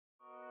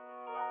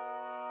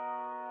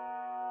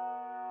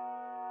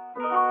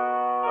Hello,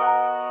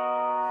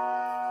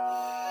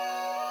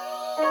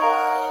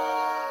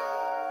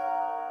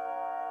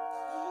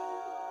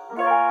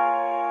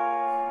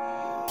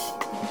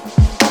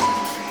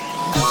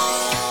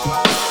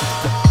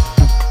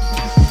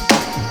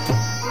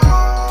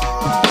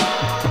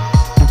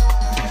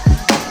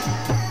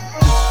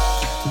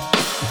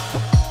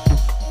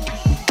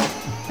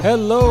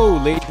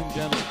 ladies and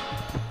gentlemen.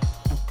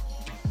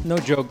 No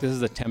joke, this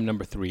is attempt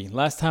number 3.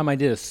 Last time I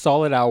did a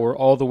solid hour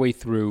all the way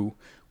through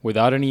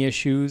without any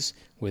issues,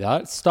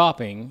 without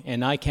stopping,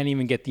 and I can't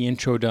even get the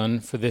intro done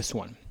for this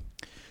one.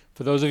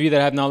 For those of you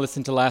that have not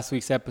listened to last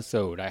week's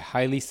episode, I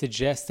highly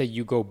suggest that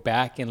you go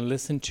back and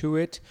listen to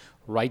it,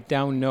 write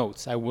down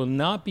notes. I will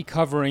not be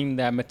covering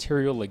that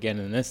material again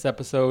in this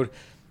episode.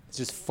 It's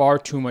just far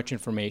too much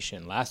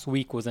information. Last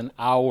week was an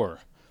hour.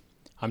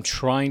 I'm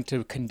trying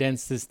to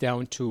condense this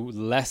down to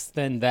less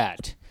than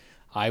that.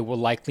 I will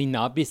likely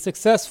not be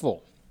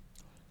successful,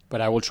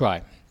 but I will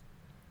try.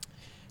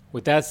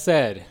 With that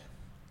said,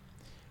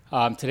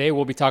 today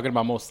we'll be talking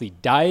about mostly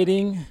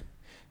dieting.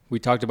 We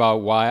talked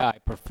about why I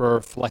prefer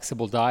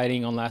flexible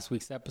dieting on last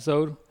week's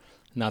episode.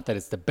 Not that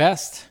it's the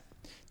best,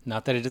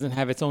 not that it doesn't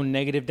have its own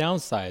negative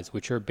downsides,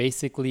 which are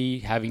basically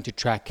having to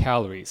track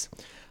calories.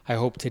 I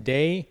hope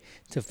today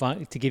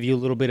to give you a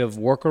little bit of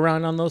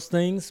workaround on those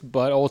things,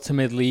 but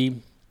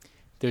ultimately,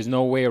 there's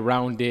no way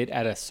around it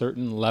at a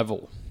certain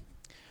level.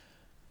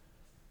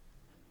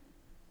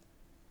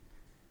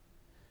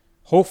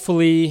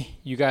 Hopefully,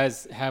 you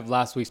guys have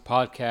last week's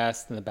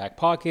podcast in the back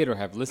pocket or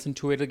have listened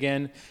to it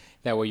again.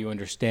 That way you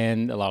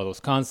understand a lot of those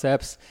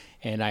concepts.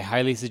 And I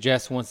highly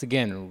suggest, once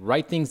again,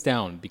 write things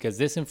down because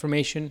this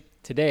information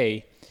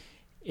today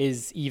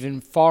is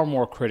even far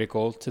more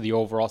critical to the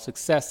overall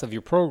success of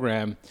your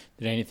program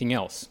than anything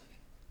else.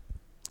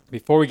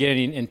 Before we get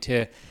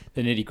into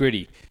the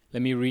nitty-gritty,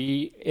 let me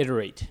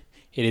reiterate.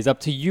 It is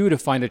up to you to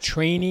find a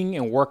training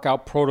and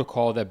workout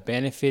protocol that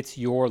benefits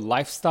your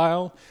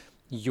lifestyle,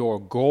 your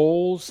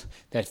goals,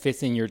 that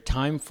fits in your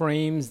time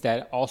frames,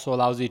 that also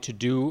allows you to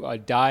do a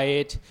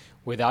diet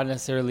without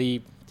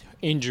necessarily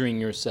injuring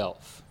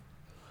yourself.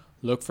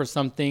 Look for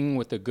something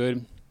with a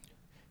good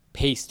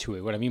pace to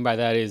it. What I mean by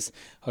that is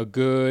a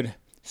good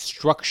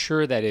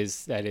structure that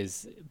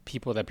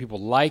people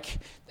like,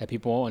 that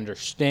people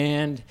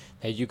understand,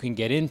 that you can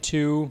get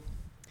into.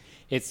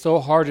 It's so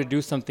hard to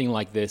do something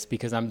like this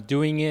because I'm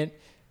doing it,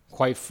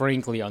 quite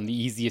frankly, on the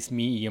easiest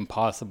medium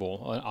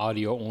possible, an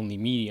audio-only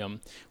medium,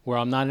 where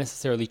I'm not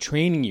necessarily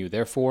training you.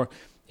 Therefore,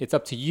 it's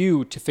up to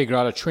you to figure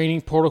out a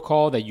training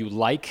protocol that you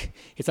like.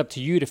 It's up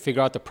to you to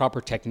figure out the proper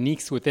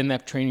techniques within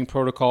that training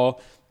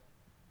protocol.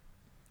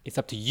 It's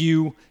up to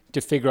you to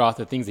figure out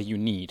the things that you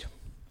need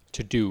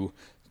to do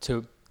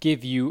to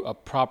give you a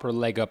proper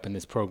leg up in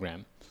this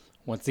program.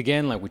 Once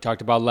again, like we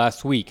talked about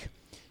last week,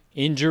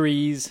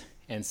 injuries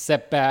and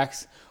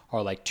setbacks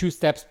are like 2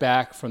 steps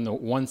back from the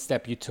 1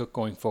 step you took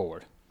going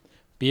forward.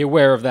 Be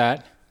aware of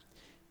that.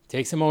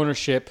 Take some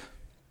ownership.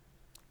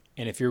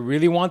 And if you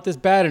really want this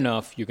bad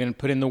enough, you're going to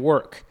put in the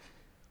work,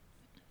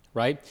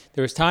 right?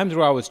 There was times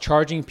where I was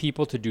charging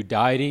people to do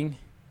dieting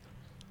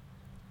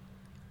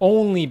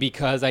only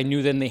because I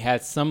knew then they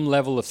had some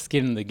level of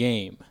skin in the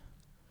game.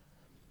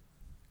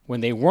 When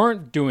they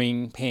weren't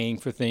paying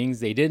for things,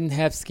 they didn't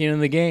have skin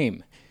in the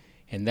game.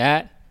 And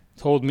that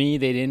told me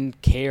they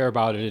didn't care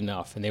about it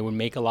enough and they would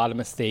make a lot of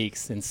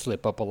mistakes and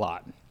slip up a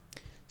lot.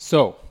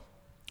 So,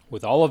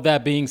 with all of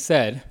that being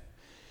said,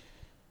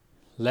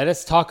 let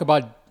us talk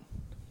about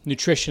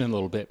nutrition a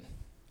little bit.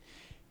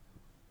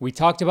 We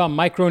talked about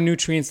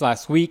micronutrients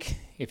last week.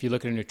 If you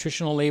look at a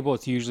nutritional label,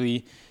 it's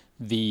usually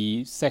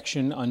the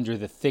section under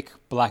the thick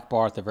black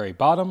bar at the very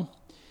bottom.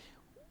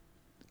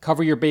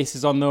 Cover your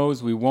bases on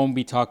those. We won't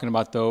be talking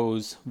about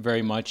those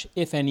very much,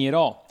 if any at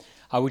all.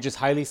 I would just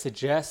highly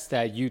suggest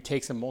that you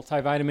take some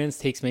multivitamins,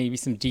 take maybe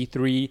some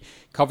D3,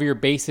 cover your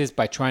bases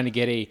by trying to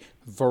get a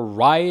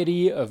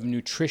variety of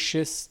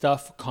nutritious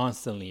stuff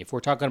constantly. If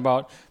we're talking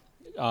about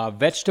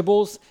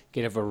vegetables,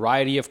 get a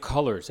variety of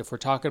colors. If we're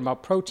talking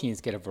about proteins,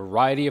 get a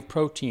variety of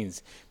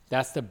proteins.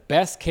 That's the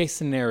best case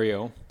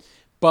scenario,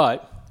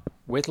 but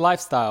with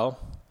lifestyle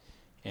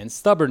and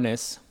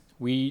stubbornness,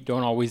 we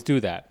don't always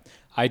do that.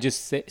 I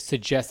just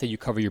suggest that you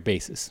cover your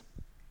bases.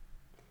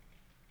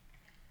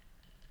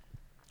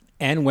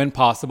 And when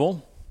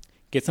possible,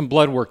 get some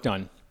blood work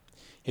done.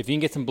 If you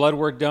can get some blood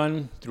work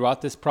done throughout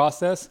this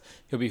process,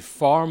 you'll be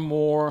far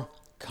more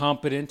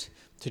competent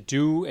to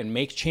do and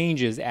make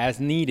changes as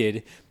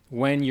needed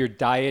when your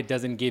diet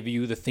doesn't give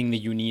you the thing that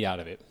you need out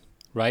of it,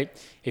 right?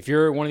 If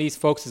you're one of these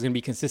folks that's going to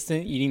be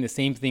consistent, eating the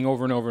same thing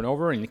over and over and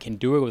over, and you can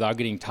do it without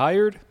getting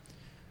tired,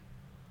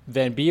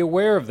 then be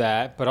aware of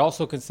that, but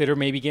also consider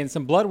maybe getting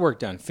some blood work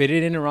done. Fit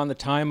it in around the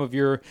time of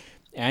your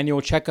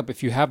annual checkup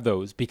if you have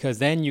those, because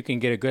then you can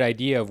get a good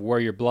idea of where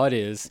your blood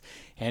is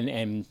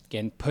and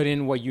put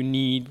in what you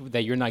need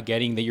that you're not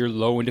getting, that you're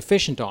low and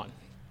deficient on.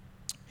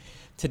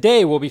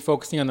 Today, we'll be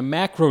focusing on the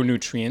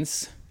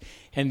macronutrients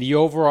and the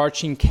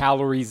overarching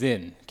calories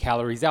in,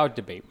 calories out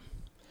debate.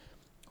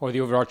 Or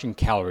the overarching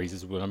calories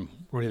is what I'm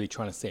really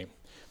trying to say.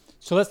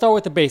 So let's start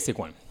with the basic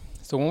one.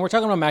 So when we're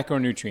talking about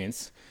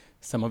macronutrients,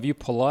 some of you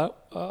pull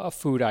out a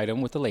food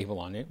item with a label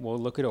on it. We'll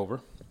look it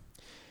over.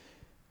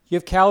 You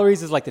have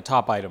calories as like the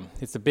top item.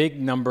 It's the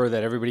big number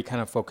that everybody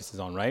kind of focuses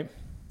on, right?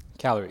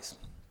 Calories.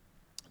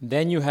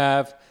 Then you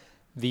have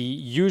the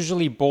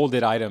usually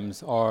bolded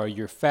items are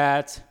your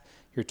fat,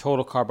 your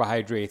total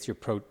carbohydrates, your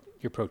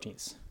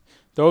proteins.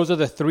 Those are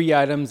the three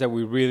items that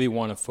we really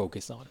want to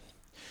focus on.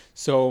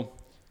 So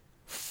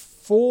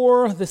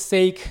for the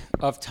sake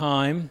of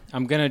time,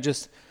 I'm going to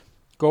just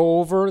go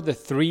over the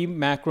three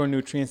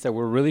macronutrients that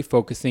we're really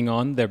focusing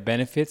on, their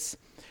benefits,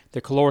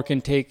 the caloric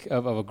intake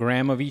of a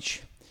gram of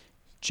each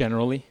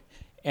generally,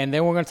 and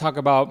then we're going to talk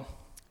about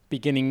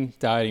beginning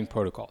dieting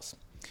protocols.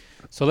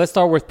 So let's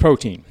start with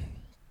protein.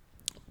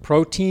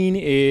 Protein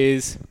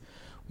is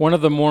one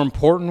of the more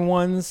important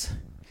ones.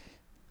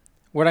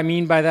 What I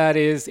mean by that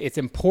is it's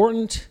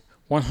important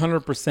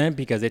 100%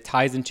 because it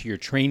ties into your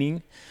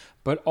training,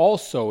 but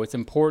also it's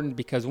important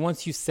because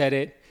once you set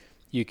it,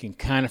 you can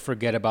kind of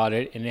forget about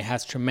it, and it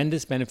has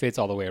tremendous benefits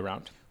all the way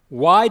around.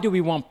 Why do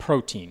we want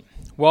protein?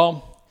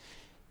 Well,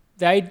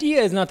 the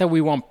idea is not that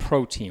we want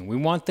protein. We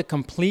want the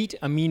complete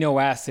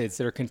amino acids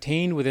that are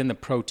contained within the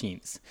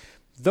proteins.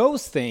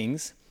 Those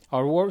things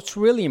are what's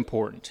really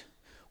important.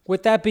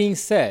 With that being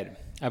said,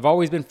 I've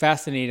always been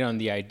fascinated on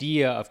the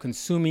idea of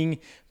consuming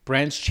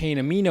branched chain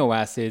amino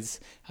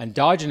acids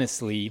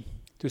endogenously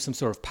through some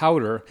sort of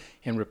powder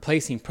and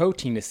replacing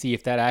protein to see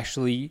if that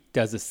actually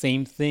does the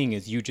same thing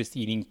as you just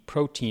eating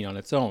protein on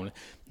its own.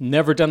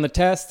 Never done the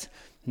test,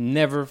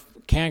 never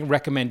can't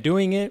recommend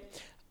doing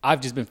it. I've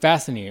just been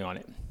fascinated on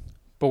it.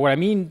 But what I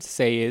mean to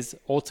say is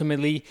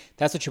ultimately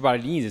that's what your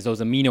body needs is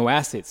those amino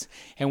acids.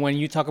 And when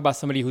you talk about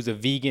somebody who's a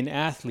vegan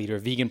athlete or a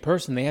vegan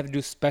person, they have to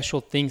do special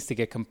things to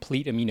get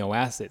complete amino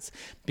acids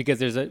because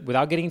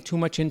without getting too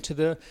much into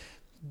the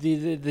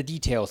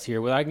details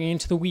here, without getting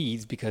into the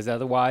weeds, because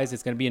otherwise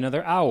it's going to be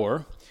another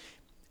hour,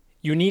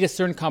 you need a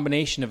certain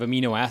combination of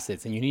amino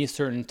acids, and you need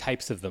certain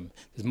types of them.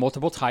 There's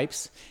multiple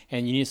types,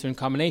 and you need a certain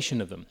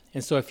combination of them.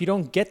 And so if you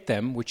don't get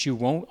them, which you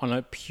won't on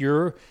a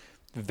pure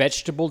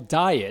vegetable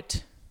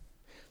diet,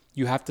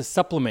 you have to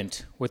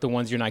supplement with the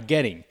ones you're not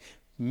getting.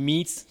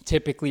 Meats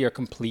typically are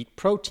complete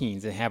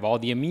proteins and have all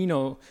the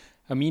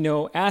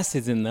amino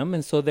acids in them,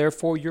 and so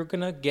therefore you're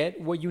going to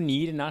get what you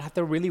need and not have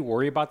to really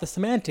worry about the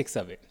semantics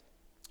of it.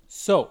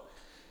 So,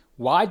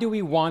 why do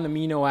we want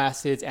amino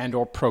acids and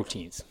or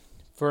proteins?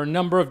 For a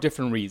number of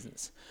different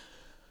reasons.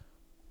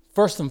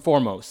 First and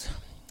foremost,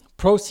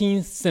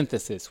 protein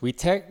synthesis. We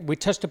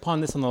touched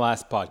upon this on the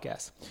last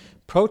podcast.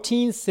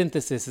 Protein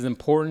synthesis is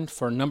important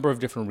for a number of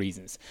different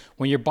reasons.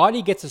 When your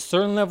body gets a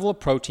certain level of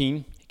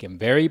protein, it can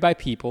vary by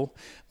people,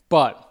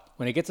 but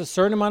when it gets a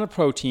certain amount of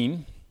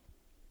protein,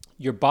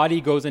 your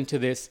body goes into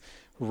this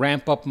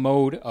ramp up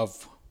mode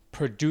of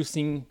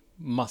producing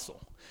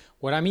muscle.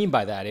 What I mean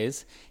by that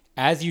is,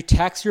 as you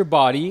tax your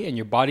body and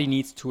your body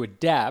needs to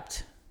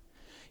adapt,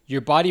 your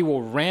body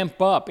will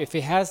ramp up. If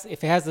it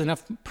has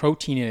enough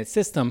protein in its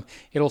system,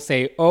 it'll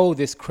say, oh,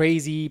 this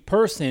crazy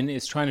person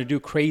is trying to do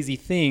crazy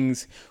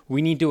things.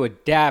 We need to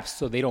adapt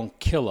so they don't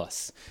kill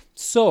us.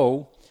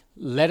 So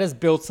let us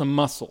build some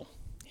muscle.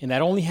 And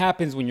that only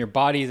happens when your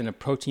body is in a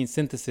protein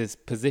synthesis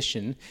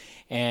position.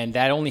 And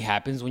that only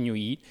happens when you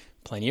eat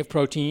plenty of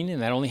protein.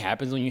 And that only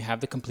happens when you have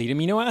the complete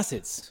amino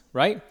acids,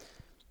 right?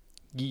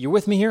 You're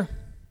with me here?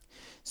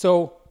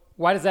 So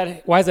why is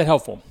that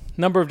helpful?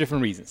 Number of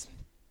different reasons.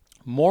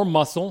 More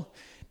muscle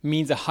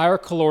means a higher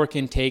caloric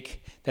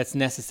intake that's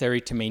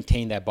necessary to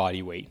maintain that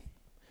body weight.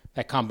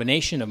 That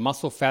combination of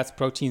muscle, fats,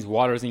 proteins,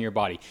 waters in your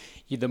body.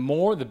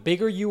 The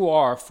bigger you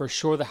are, for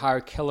sure, the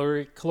higher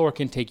caloric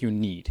intake you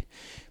need.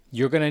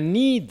 You're going to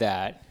need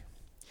that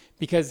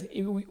because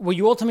what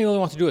you ultimately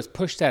want to do is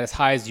push that as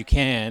high as you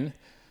can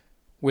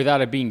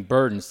without it being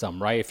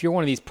burdensome, right? If you're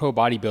one of these pro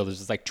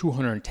bodybuilders, it's like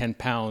 210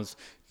 pounds.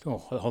 Oh,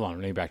 hold on, let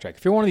me backtrack.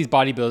 If you're one of these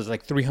bodybuilders,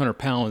 like 300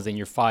 pounds and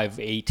you're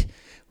 5'8",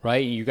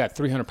 right? And you got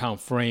 300-pound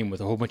frame with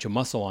a whole bunch of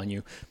muscle on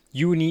you,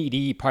 you need to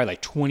eat probably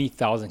like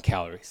 20,000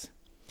 calories.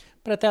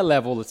 But at that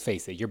level, let's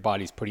face it, your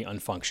body's pretty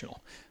unfunctional.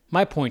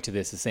 My point to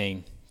this is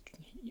saying,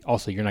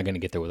 also, you're not going to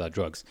get there without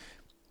drugs.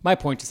 My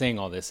point to saying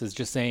all this is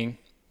just saying,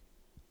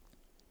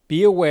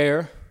 be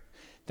aware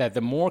that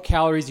the more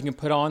calories you can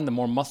put on, the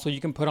more muscle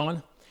you can put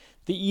on,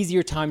 the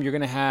easier time you're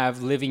going to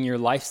have living your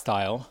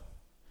lifestyle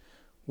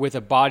with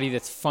a body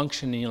that's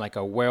functioning like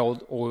a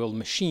well-oiled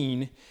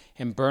machine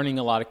and burning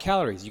a lot of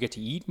calories. You get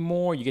to eat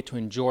more, you get to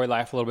enjoy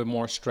life a little bit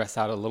more, stress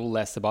out a little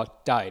less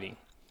about dieting,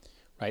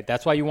 right?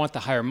 That's why you want the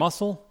higher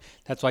muscle.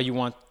 That's why you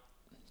want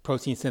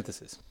protein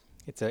synthesis.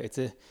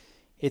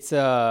 It's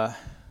a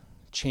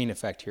chain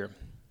effect here.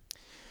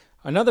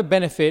 Another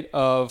benefit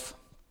of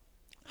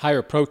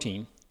higher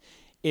protein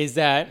is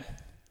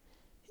that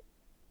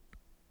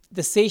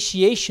the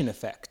satiation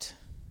effect.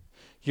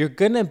 You're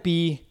going to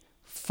be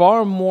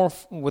far more,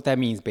 what that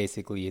means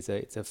basically is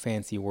it's a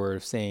fancy word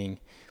of saying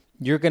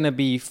you're going to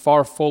be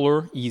far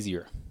fuller,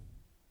 easier.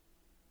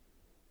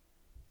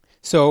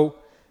 So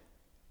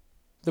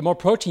the more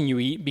protein you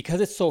eat,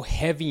 because it's so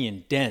heavy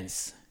and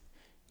dense,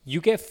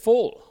 you get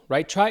full,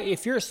 right?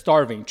 If you're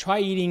starving, try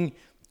eating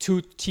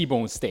 2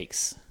 T-bone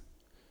steaks.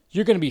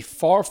 You're going to be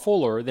far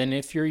fuller than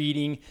if you're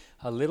eating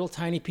a little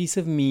tiny piece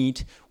of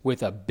meat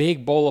with a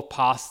big bowl of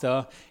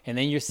pasta, and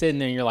then you're sitting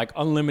there and you're like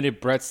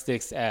unlimited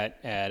breadsticks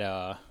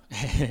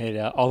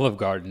at Olive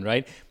Garden,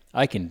 right?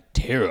 I can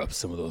tear up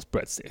some of those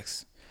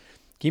breadsticks.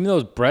 Give me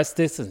those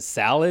breadsticks and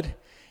salad.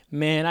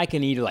 Man, I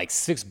can eat like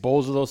 6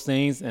 bowls of those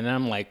things, and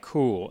I'm like,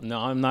 cool. No,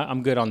 I'm not.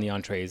 I'm good on the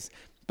entrees.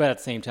 But at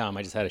the same time,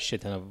 I just had a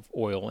shit ton of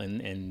oil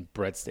and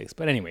breadsticks.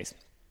 But anyways,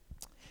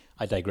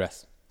 I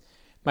digress.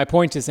 My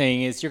point to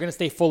saying is you're going to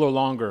stay fuller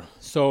longer.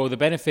 So the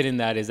benefit in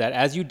that is that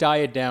as you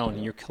diet down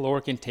and your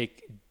caloric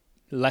intake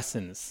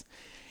lessens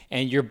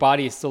and your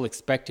body is still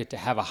expected to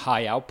have a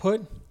high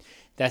output,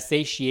 that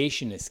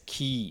satiation is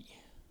key.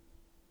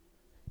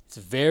 It's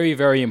very,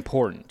 very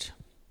important.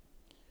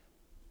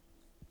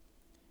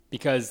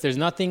 Because there's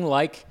nothing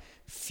like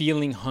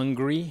feeling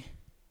hungry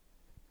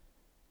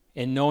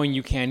and knowing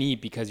you can't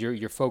eat because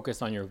you're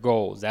focused on your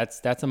goals.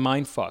 That's a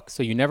mind fuck.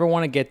 So you never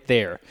want to get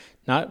there.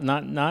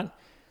 Not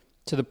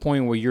to the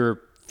point where you're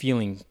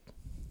feeling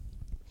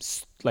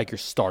like you're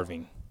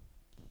starving.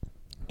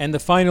 And the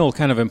final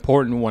kind of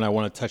important one I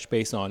want to touch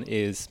base on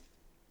is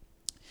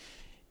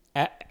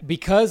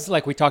because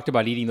like we talked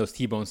about eating those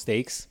T-bone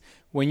steaks,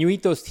 when you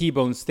eat those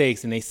T-bone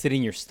steaks and they sit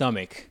in your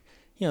stomach,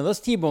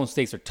 those T-bone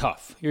steaks are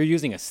tough. You're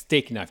using a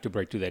steak knife to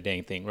break through that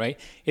dang thing, right?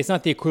 It's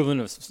not the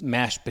equivalent of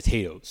mashed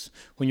potatoes.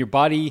 When your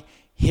body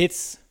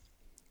hits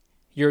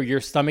your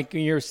stomach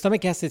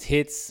acid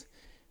hits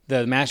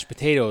the mashed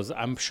potatoes,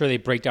 I'm sure they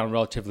break down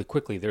relatively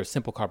quickly. They're a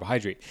simple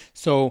carbohydrate.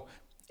 So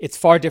it's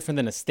far different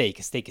than a steak.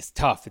 A steak is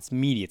tough. It's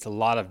meaty. It's a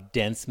lot of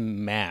dense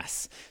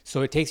mass.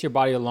 So it takes your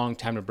body a long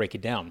time to break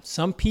it down.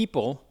 Some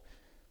people,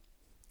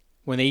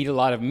 when they eat a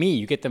lot of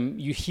meat,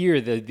 you hear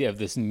of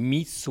this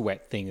meat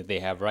sweat thing that they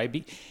have,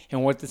 right?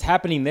 And what's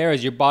happening there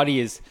is your body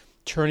is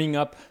turning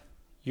up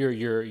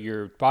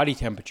your body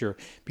temperature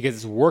because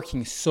it's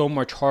working so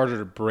much harder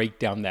to break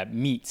down that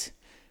meat.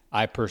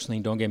 I personally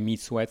don't get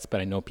meat sweats,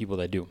 but I know people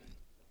that do.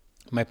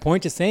 My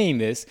point to saying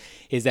this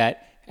is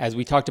that, as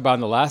we talked about in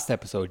the last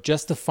episode,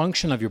 just the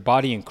function of your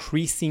body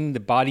increasing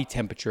the body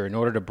temperature in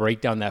order to break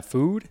down that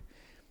food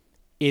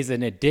is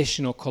an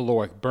additional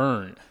caloric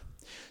burn.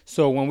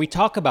 So when we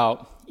talk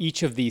about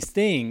each of these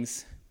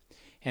things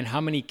and how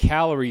many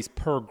calories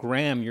per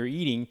gram you're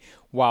eating,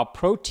 while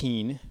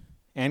protein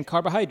and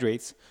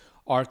carbohydrates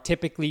are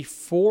typically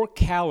 4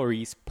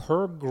 calories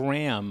per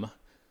gram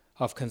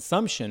of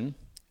consumption,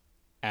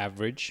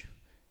 average,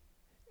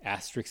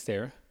 asterisk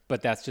there,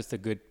 but that's just a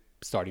good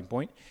starting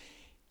point.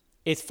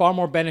 It's far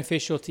more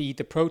beneficial to eat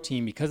the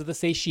protein because of the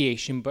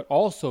satiation, but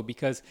also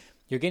because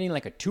you're getting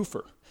like a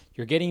twofer.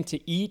 You're getting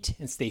to eat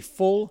and stay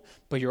full,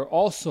 but you're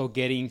also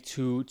getting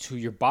to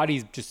your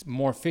body's just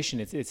more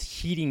efficient. It's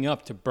heating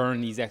up to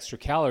burn these extra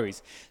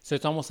calories. So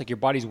it's almost like your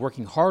body's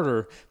working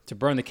harder to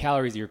burn the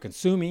calories you're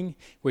consuming,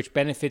 which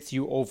benefits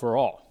you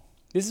overall.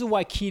 This is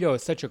why keto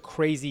is such a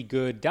crazy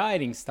good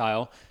dieting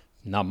style.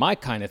 Not my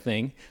kind of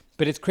thing,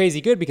 but it's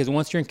crazy good because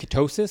once you're in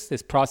ketosis,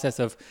 this process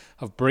of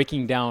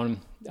breaking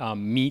down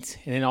meat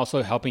and then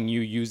also helping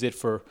you use it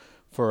for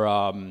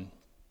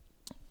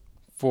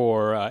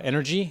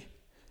energy,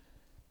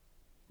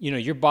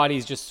 your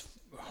body's just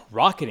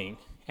rocketing,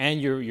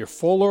 and you're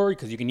fuller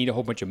because you can eat a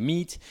whole bunch of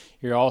meat.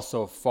 You're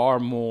also far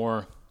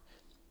more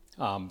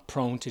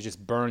prone to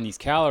just burn these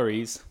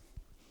calories,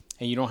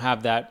 and you don't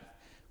have that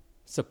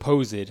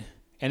supposed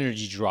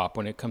energy drop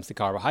when it comes to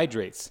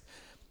carbohydrates.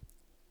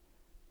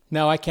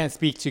 Now, I can't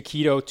speak to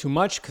keto too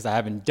much because I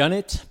haven't done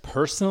it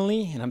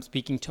personally, and I'm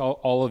speaking to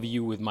all of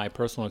you with my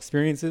personal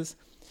experiences.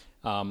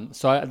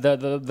 So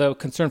the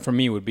concern for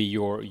me would be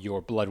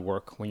your blood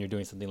work when you're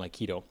doing something like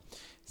keto.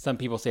 Some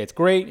people say it's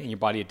great and your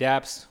body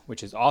adapts,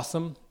 which is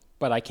awesome,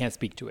 but I can't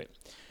speak to it.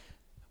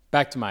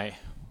 Back to my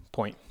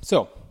point.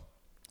 So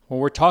when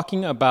we're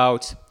talking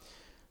about,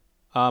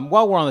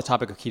 while we're on the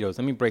topic of ketos,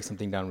 let me break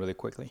something down really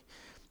quickly.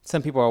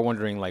 Some people are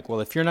wondering, like, well,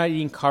 if you're not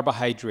eating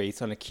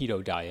carbohydrates on a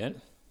keto diet,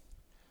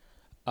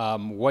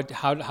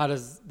 how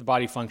does the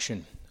body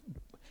function?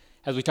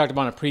 As we talked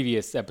about in a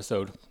previous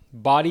episode,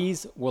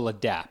 bodies will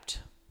adapt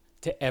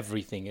to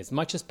everything as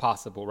much as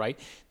possible, right?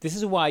 This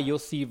is why you'll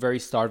see very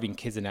starving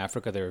kids in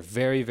Africa. They're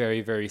very,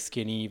 very, very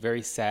skinny,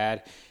 very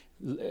sad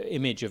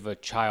image of a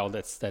child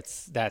that's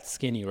that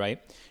skinny, right?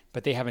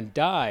 But they haven't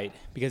died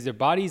because their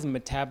body's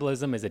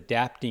metabolism is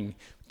adapting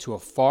to a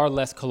far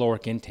less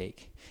caloric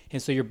intake. And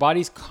so your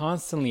body's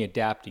constantly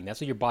adapting.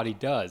 That's what your body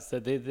does.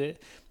 The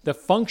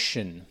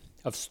function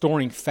of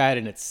storing fat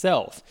in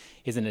itself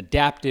is an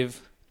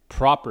adaptive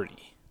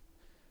property.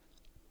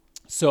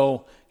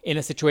 So in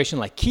a situation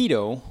like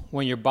keto,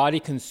 when your body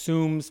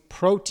consumes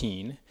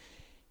protein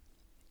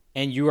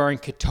and you are in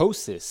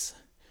ketosis,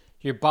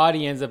 your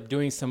body ends up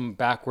doing some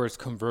backwards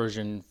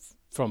conversion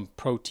from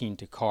protein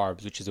to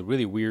carbs, which is a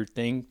really weird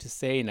thing to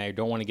say, and I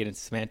don't want to get into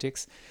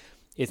semantics.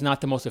 It's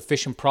not the most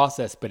efficient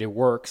process, but it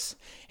works.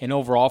 And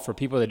overall, for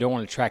people that don't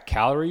want to track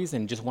calories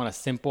and just want a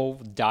simple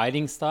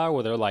dieting style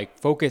where they're like,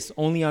 focus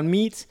only on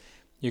meat,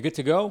 you're good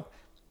to go.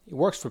 It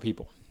works for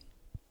people.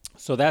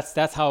 So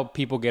that's how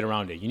people get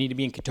around it. You need to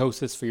be in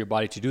ketosis for your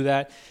body to do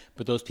that.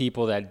 But those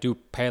people that do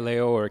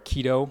paleo or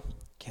keto,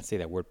 can't say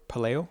that word,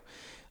 paleo,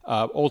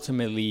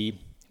 ultimately,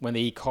 when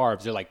they eat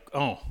carbs, they're like,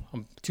 oh,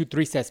 I'm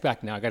 2-3 steps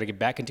back now. I got to get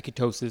back into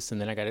ketosis,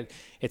 and then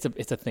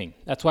it's a thing.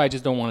 That's why I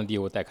just don't want to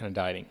deal with that kind of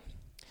dieting.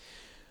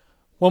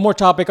 One more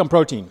topic on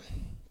protein.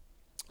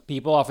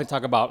 People often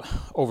talk about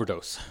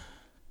overdose.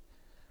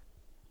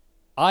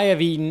 I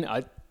have eaten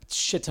a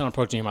shit ton of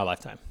protein in my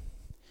lifetime.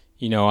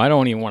 I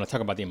don't even want to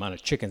talk about the amount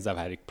of chickens I've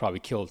had to probably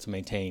kill to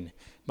maintain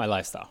my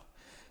lifestyle.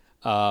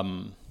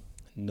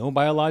 No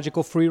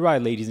biological free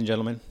ride, ladies and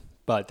gentlemen,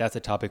 but that's a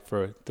topic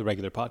for the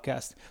regular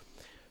podcast.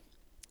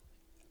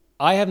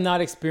 I have not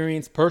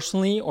experienced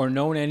personally or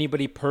known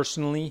anybody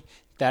personally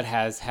that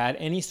has had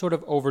any sort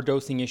of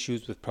overdosing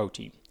issues with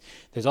protein.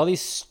 There's all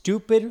these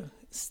stupid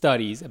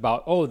studies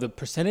about, the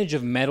percentage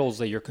of metals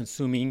that you're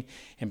consuming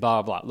and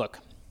blah, blah, blah. Look,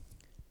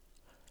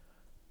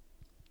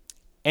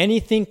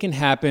 anything can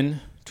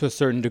happen to a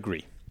certain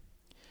degree.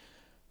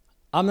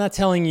 I'm not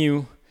telling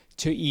you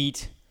to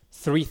eat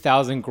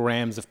 3,000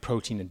 grams of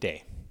protein a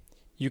day.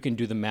 You can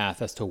do the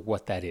math as to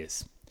what that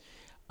is.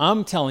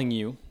 I'm telling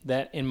you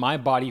that in my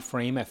body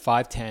frame at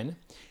 5'10",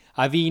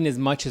 I've eaten as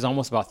much as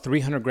almost about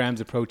 300 grams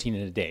of protein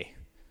in a day.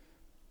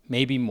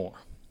 Maybe more,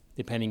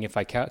 depending if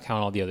I count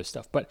all the other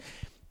stuff.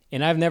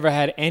 And I've never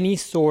had any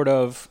sort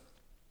of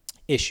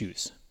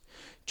issues.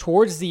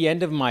 Towards the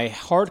end of my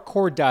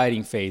hardcore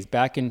dieting phase,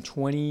 back in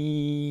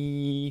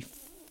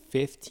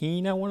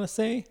 2015, I want to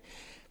say,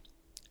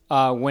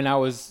 when I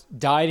was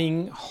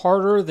dieting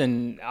harder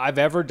than I've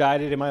ever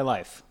dieted in my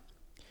life,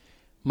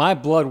 my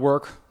blood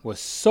work was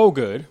so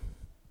good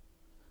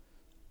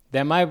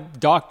that my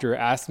doctor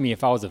asked me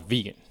if I was a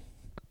vegan.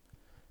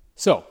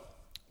 So,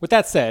 with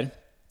that said,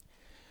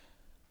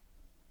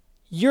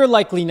 you're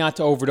likely not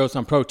to overdose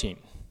on protein.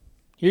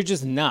 You're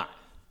just not.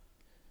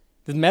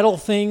 The metal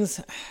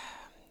things,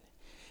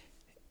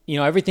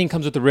 everything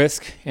comes with a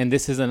risk, and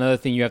this is another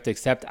thing you have to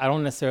accept. I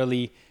don't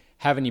necessarily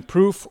have any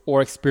proof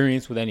or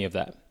experience with any of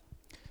that.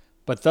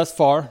 But thus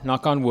far,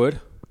 knock on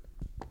wood,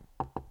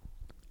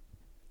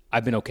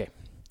 I've been okay.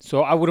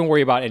 So I wouldn't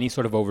worry about any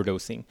sort of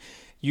overdosing.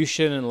 You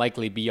shouldn't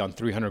likely be on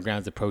 300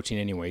 grams of protein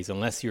anyways,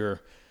 unless you're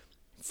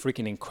a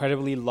freaking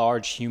incredibly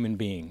large human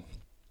being.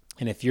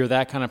 And if you're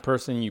that kind of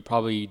person, you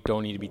probably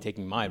don't need to be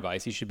taking my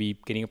advice. You should be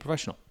getting a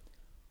professional.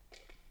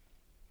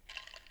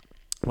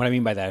 What I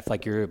mean by that,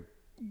 if you're a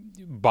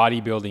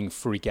bodybuilding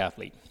freak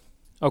athlete.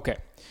 Okay,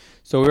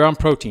 so we're on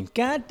protein.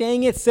 God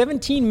dang it,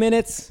 17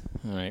 minutes.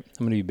 All right,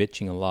 I'm going to be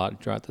bitching a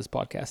lot throughout this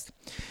podcast.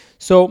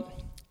 So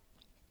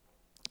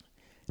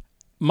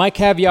my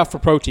caveat for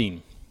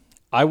protein,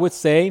 I would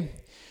say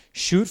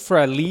shoot for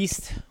at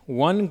least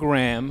 1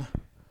 gram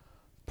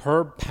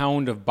per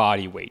pound of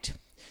body weight.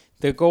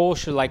 The goal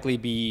should likely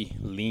be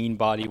lean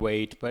body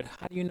weight, but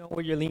how do you know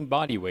what your lean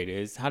body weight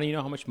is? How do you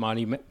know how much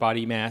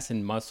body mass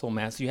and muscle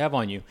mass you have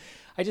on you?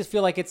 I just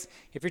feel like if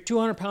you're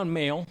 200-pound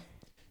male,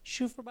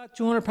 shoot for about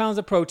 200 pounds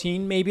of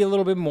protein, maybe a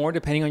little bit more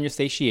depending on your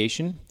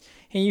satiation,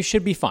 and you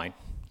should be fine.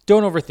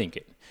 Don't overthink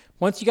it.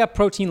 Once you got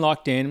protein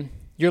locked in,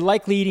 you're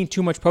likely eating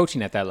too much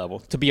protein at that level,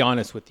 to be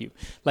honest with you.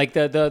 Like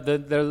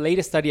the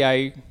latest study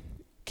I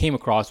came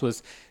across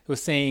was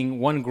saying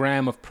 1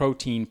 gram of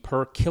protein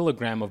per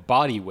kilogram of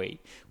body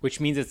weight, which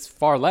means it's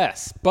far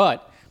less.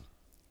 But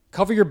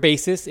cover your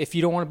bases if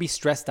you don't want to be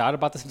stressed out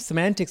about the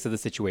semantics of the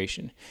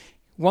situation.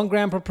 1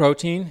 gram per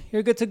protein,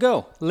 you're good to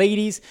go.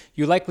 Ladies,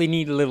 you likely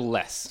need a little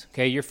less.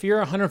 Okay, if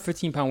you're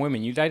 115-pound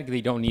women, you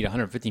likely don't need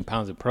 115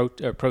 pounds of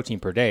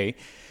protein per day.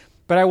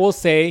 But I will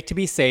say, to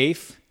be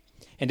safe,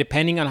 and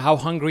depending on how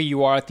hungry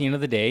you are at the end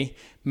of the day,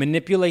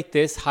 manipulate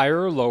this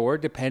higher or lower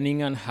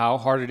depending on how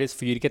hard it is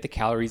for you to get the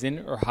calories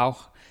in or how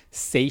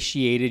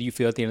satiated you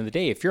feel at the end of the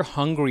day. If you're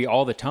hungry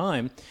all the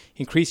time,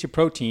 increase your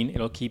protein.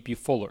 It'll keep you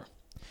fuller.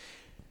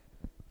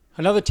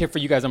 Another tip for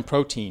you guys on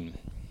protein.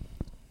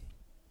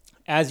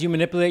 As you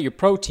manipulate your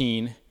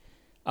protein,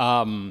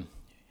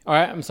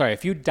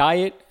 if you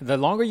diet, the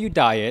longer you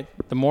diet,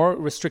 the more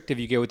restrictive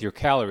you get with your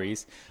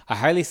calories. I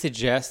highly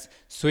suggest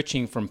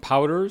switching from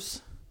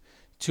powders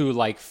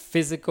to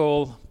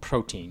physical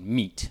protein,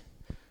 meat,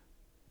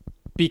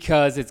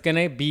 because it's going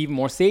to be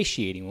more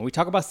satiating. When we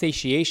talk about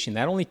satiation,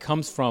 that only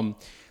comes from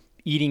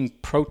eating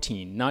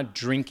protein, not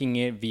drinking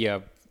it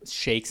via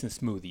shakes and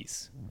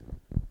smoothies.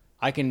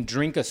 I can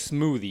drink a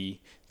smoothie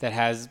that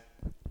has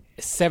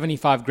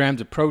 75 grams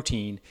of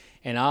protein,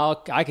 and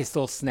I can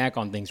still snack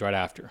on things right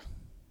after.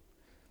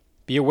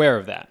 Be aware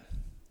of that.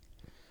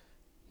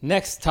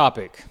 Next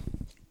topic,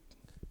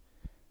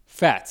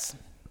 fats.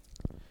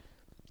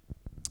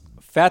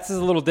 Fats is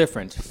a little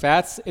different.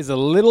 Fats is a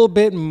little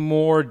bit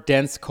more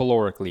dense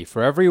calorically.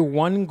 For every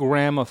 1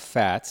 gram of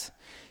fat,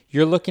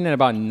 you're looking at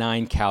about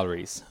 9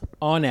 calories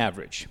on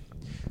average.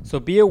 So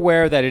be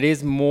aware that it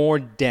is more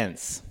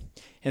dense.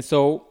 And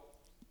so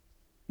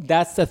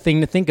that's the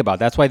thing to think about.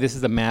 That's why this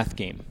is a math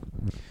game.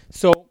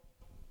 So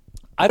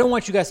I don't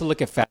want you guys to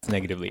look at fats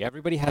negatively.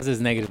 Everybody has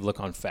this negative look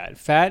on fat.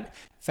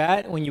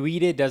 Fat, when you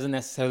eat it, doesn't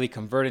necessarily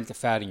convert into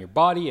fat in your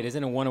body. It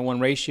isn't a 1-to-1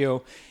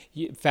 ratio.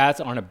 Fats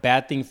aren't a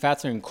bad thing.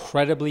 Fats are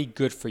incredibly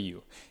good for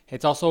you.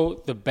 It's also,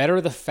 the better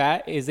the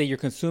fat is that you're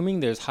consuming,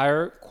 there's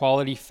higher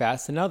quality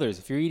fats than others.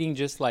 If you're eating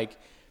just like,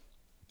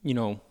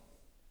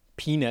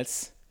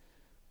 peanuts,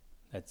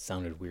 that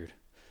sounded weird.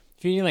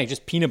 If you're eating like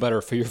just peanut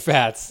butter for your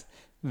fats,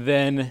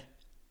 then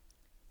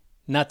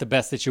not the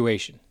best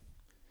situation.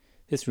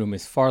 This room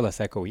is far less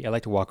echoey. I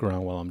like to walk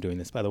around while I'm doing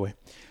this, by the way.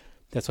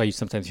 That's why you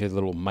sometimes hear the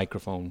little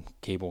microphone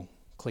cable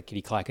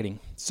clickety-clacketing.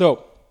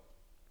 So,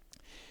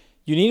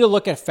 you need to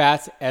look at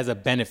fats as a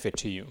benefit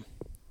to you.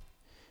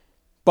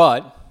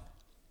 But,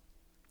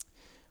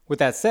 with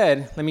that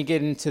said, let me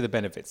get into the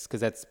benefits, because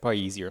that's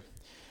probably easier.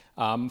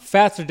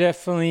 Fats are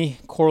definitely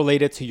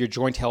correlated to your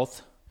joint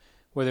health,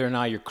 whether or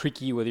not you're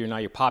creaky, whether or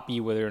not you're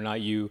poppy, whether or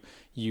not you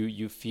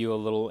feel a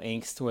little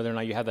angst, whether or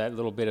not you have that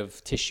little bit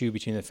of tissue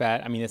between the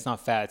fat. I mean, it's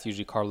not fat, it's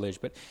usually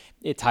cartilage, but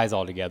it ties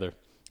all together.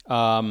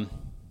 I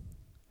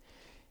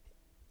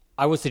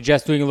would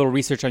suggest doing a little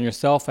research on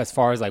yourself as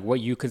far as like what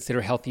you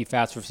consider healthy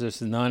fats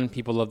versus none.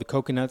 People love the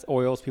coconut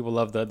oils, people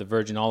love the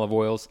virgin olive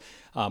oils,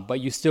 but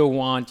you still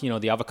want,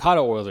 the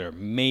avocado oils are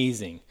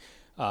amazing.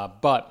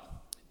 But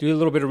do a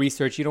little bit of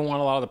research. You don't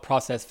want a lot of the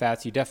processed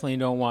fats. You definitely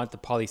don't want the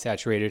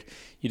polysaturated.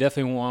 You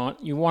definitely want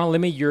to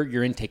limit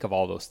your intake of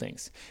all those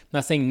things. I'm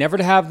not saying never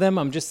to have them.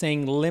 I'm just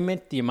saying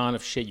limit the amount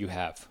of shit you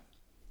have.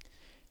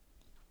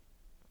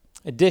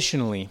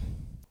 Additionally,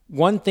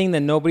 one thing that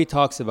nobody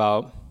talks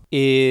about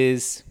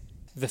is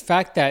the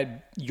fact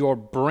that your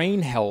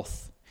brain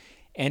health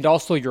and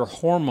also your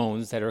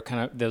hormones that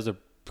are those are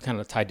kind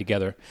of tied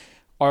together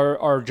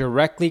are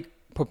directly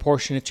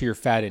proportionate to your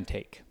fat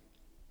intake.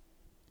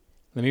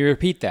 Let me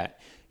repeat that.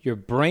 Your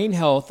brain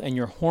health and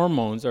your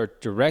hormones are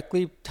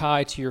directly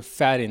tied to your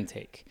fat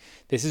intake.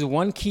 This is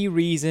one key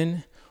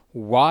reason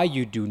why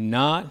you do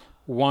not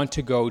want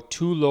to go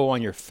too low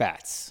on your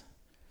fats.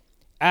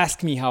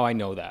 Ask me how I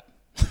know that.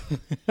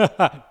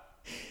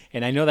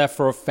 And I know that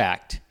for a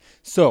fact.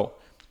 So,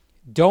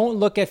 don't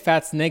look at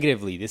fats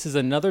negatively. This is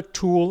another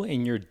tool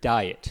in your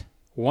diet,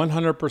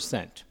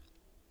 100%.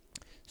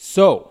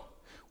 So,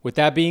 with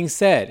that being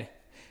said,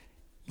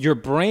 your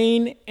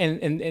brain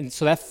and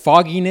so that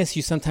fogginess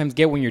you sometimes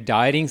get when you're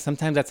dieting,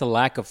 sometimes that's a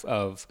lack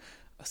of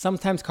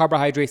sometimes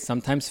carbohydrates,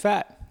 sometimes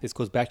fat. This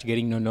goes back to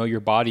getting to know your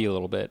body a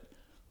little bit.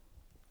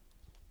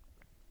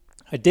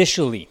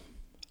 Additionally,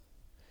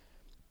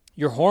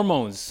 your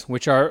hormones,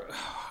 which are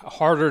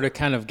harder to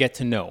kind of get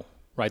to know,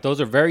 right?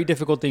 Those are very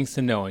difficult things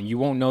to know, and you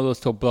won't know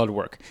those till blood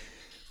work.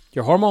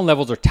 Your hormone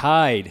levels are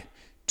tied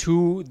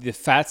to the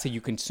fats that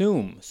you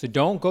consume, so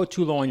don't go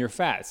too low on your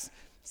fats.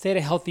 Stay at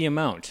a healthy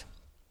amount.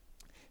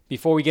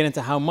 Before we get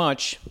into how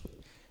much,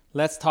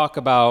 let's talk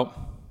about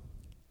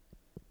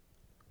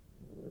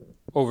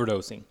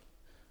overdosing.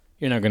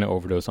 You're not going to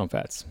overdose on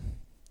fats.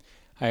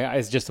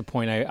 It's just a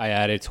point I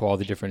added to all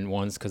the different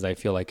ones because I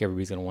feel like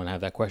everybody's going to want to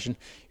have that question.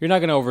 You're not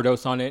going to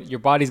overdose on it. Your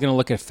body's going to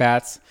look at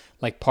fats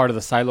like part of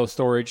the silo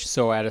storage.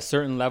 So at a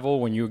certain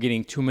level, when you're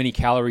getting too many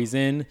calories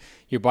in,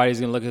 your body's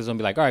going to look at this and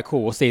be like, all right,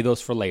 cool, we'll save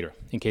those for later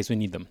in case we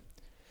need them.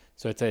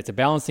 So it's a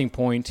balancing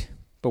point,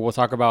 but we'll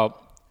talk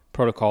about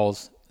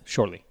protocols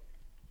shortly.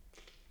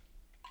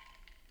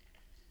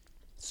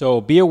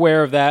 So be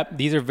aware of that.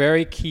 These are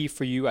very key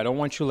for you. I don't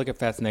want you to look at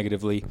fats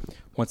negatively.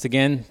 Once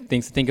again,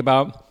 things to think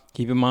about.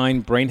 Keep in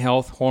mind brain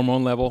health,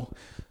 hormone level,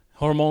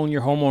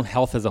 your hormone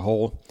health as a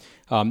whole.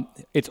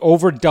 It's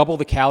over double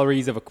the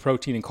calories of a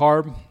protein and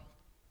carb.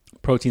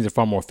 Proteins are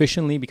far more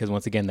efficiently because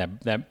once again,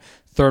 that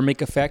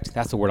thermic effect,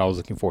 that's the word I was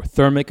looking for,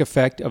 thermic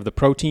effect of the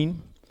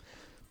protein.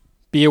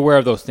 Be aware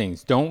of those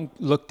things. Don't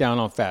look down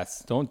on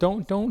fats. Don't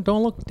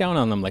look down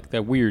on them like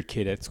that weird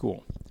kid at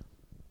school.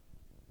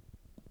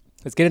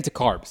 Let's get into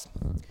carbs.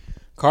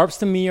 Carbs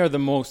to me are the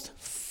most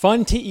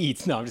fun to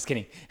eat. No, I'm just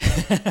kidding.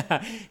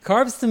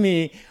 Carbs to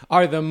me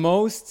are the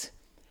most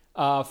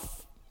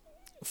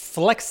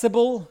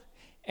flexible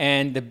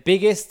and the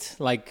biggest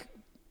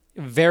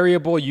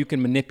variable you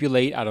can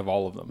manipulate out of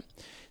all of them.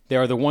 They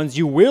are the ones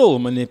you will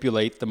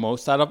manipulate the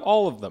most out of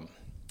all of them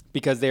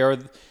because they're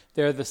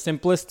the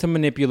simplest to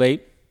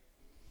manipulate.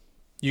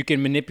 You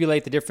can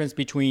manipulate the difference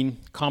between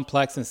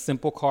complex and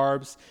simple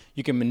carbs.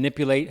 You can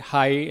manipulate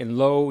high and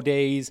low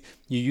days.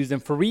 You use them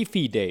for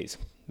refeed days.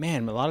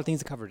 Man, a lot of things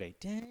to cover today.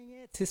 Dang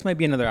it, this might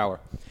be another hour.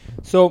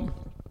 So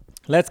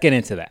let's get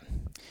into that.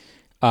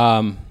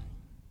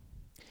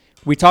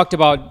 We talked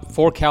about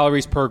 4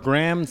 calories per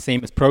gram,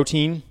 same as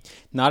protein.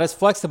 Not as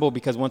flexible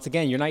because once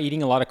again, you're not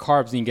eating a lot of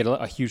carbs and you get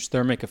a huge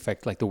thermic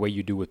effect like the way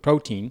you do with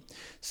protein.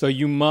 So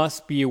you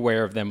must be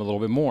aware of them a little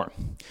bit more.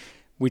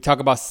 We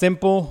talk about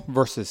simple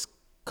versus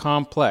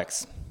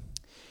complex.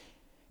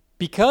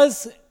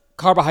 Because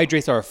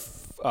carbohydrates are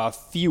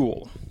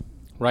fuel,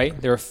 right?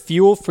 They're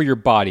fuel for your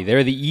body.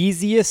 They're the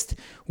easiest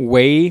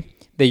way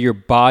that your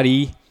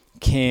body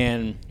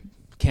can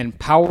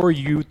power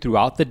you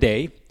throughout the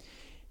day.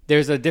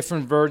 There's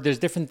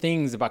different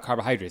things about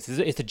carbohydrates.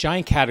 It's a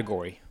giant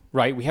category.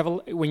 right?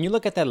 When you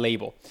look at that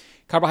label,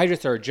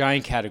 carbohydrates are a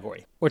giant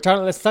category.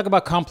 Let's talk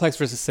about complex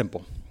versus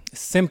simple.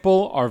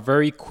 Simple are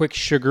very quick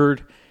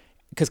sugared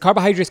because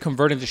carbohydrates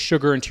convert into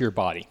sugar into your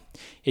body.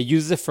 It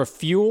uses it for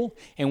fuel,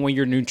 and when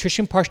you're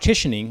nutrition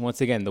partitioning,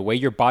 once again, the way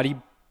your body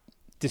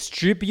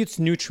distributes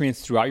nutrients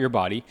throughout your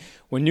body,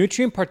 when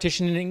nutrient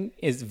partitioning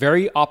is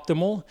very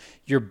optimal,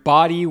 your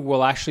body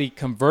will actually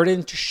convert it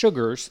into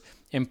sugars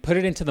and put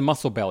it into the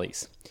muscle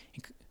bellies,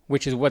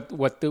 which is what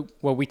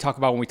we talk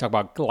about when we talk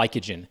about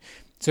glycogen.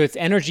 So it's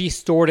energy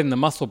stored in the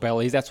muscle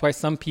bellies. That's why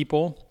some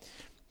people,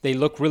 they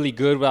look really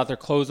good without their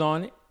clothes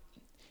on,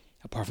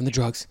 apart from the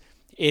drugs.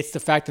 It's the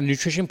fact that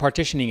nutrition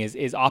partitioning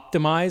is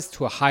optimized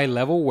to a high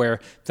level where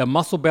the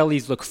muscle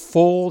bellies look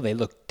full, they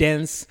look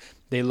dense,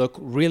 they look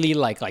really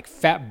like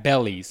fat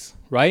bellies,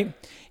 right?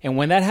 And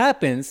when that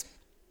happens,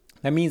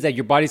 that means that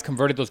your body's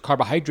converted those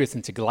carbohydrates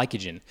into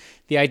glycogen.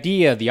 The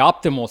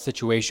optimal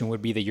situation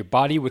would be that your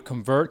body would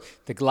convert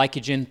the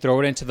glycogen, throw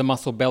it into the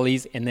muscle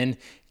bellies, and then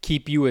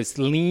keep you as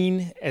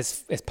lean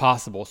as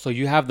possible. So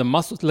you have the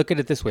muscles, look at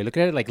it this way, look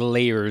at it like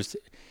layers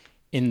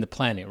in the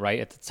planet, right?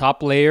 At the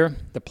top layer,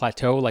 the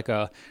plateau,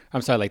 the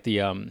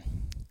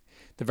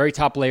very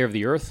top layer of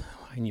the earth.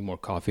 I need more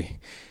coffee.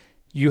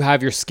 You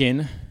have your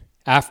skin.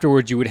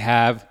 Afterwards, you would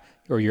have,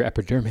 or your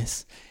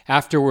epidermis.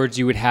 Afterwards,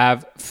 you would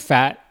have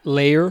fat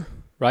layer,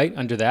 right,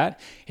 under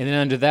that. And then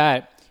under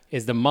that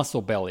is the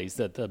muscle bellies,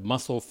 the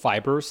muscle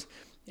fibers.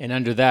 And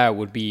under that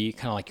would be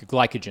kind of like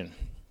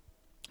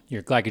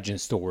your glycogen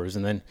stores.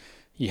 And then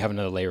you have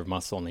another layer of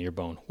muscle and then your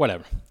bone,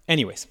 whatever.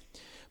 Anyways,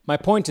 my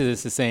point to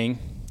this is saying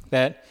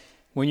that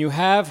when you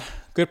have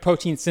good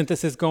protein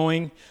synthesis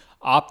going,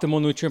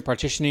 optimal nutrient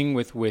partitioning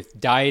with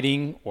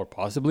dieting or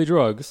possibly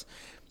drugs,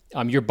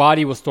 your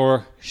body will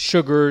store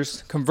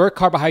sugars, convert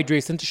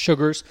carbohydrates into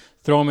sugars,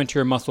 throw them into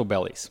your muscle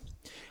bellies.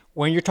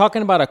 When you're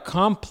talking about a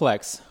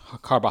complex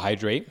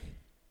carbohydrate,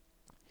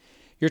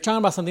 you're talking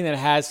about something that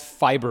has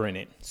fiber in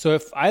it. So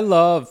if I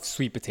love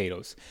sweet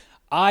potatoes,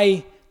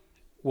 I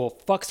will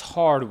fucks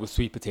hard with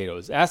sweet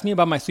potatoes. Ask me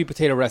about my sweet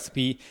potato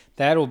recipe.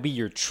 That'll be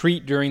your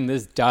treat during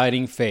this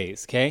dieting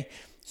phase, okay?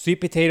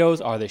 Sweet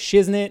potatoes are the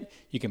shiznit.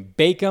 You can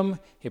bake them.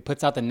 It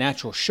puts out the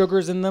natural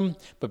sugars in them.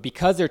 But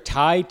because they're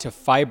tied to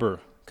fiber,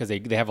 because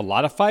they have a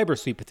lot of fiber,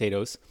 sweet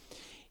potatoes,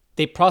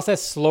 they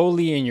process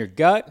slowly in your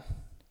gut.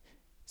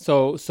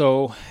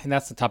 So, and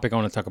that's the topic I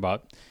want to talk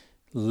about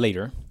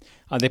later.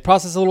 They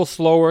process a little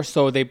slower,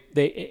 so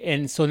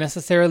so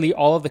necessarily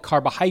all of the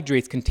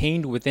carbohydrates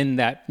contained within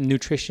that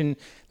nutrition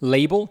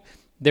label,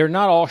 they're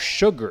not all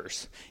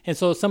sugars. And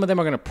so some of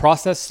them are going to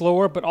process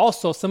slower, but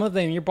also some of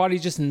them your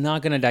body's just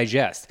not going to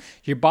digest.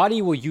 Your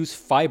body will use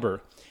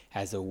fiber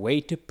as a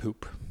way to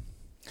poop.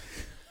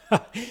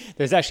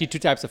 There's actually two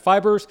types of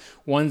fibers,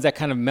 ones that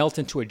kind of melt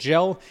into a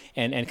gel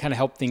and kind of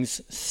help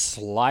things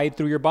slide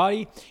through your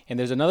body. And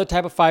there's another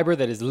type of fiber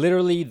that is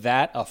literally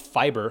that, a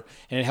fiber,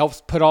 and it helps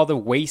put all the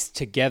waste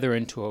together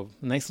into a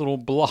nice little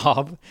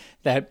blob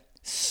that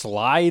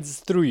slides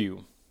through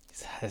you.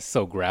 That's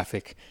so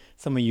graphic.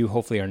 Some of you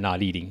hopefully are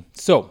not eating.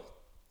 So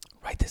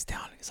write this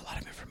down. It's a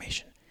lot of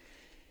information.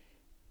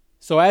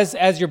 So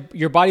as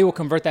your body will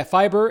convert that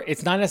fiber,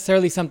 it's not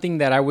necessarily something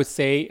that I would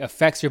say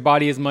affects your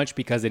body as much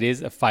because it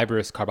is a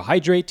fibrous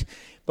carbohydrate.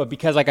 But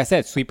because, like I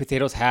said, sweet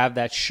potatoes have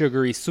that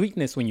sugary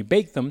sweetness when you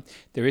bake them,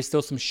 there is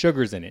still some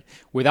sugars in it.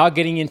 Without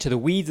getting into the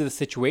weeds of the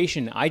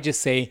situation, I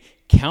just say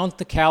count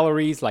the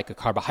calories like a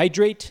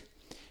carbohydrate,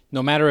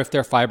 no matter if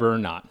they're fiber or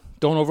not.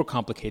 Don't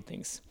overcomplicate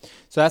things.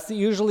 So that's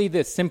usually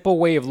the simple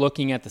way of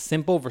looking at the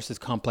simple versus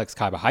complex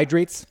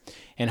carbohydrates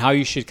and how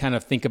you should kind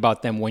of think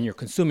about them when you're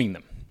consuming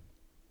them.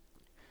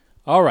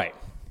 All right.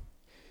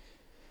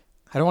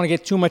 I don't want to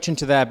get too much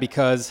into that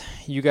because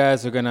you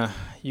guys are gonna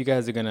get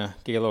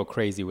a little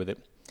crazy with it.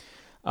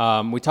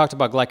 We talked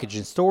about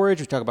glycogen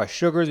storage. We talked about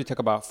sugars. We talked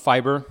about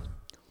fiber.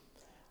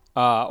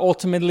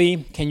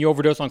 Ultimately, can you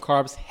overdose on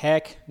carbs?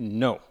 Heck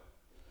no.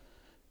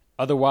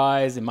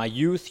 Otherwise, in my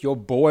youth, your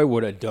boy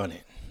would have done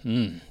it.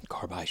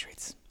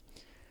 Carbohydrates.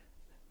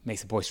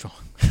 Makes a boy strong.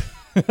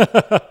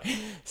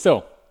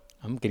 So,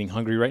 I'm getting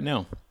hungry right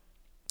now.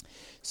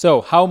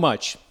 So, how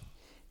much?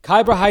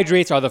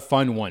 Carbohydrates are the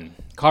fun one.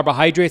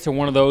 Carbohydrates are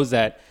one of those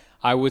that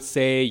I would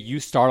say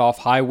you start off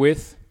high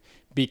with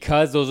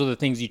because those are the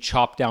things you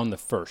chop down the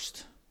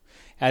first.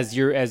 As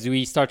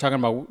we start talking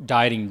about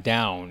dieting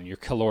down your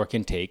caloric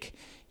intake,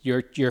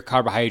 your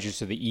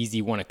carbohydrates are the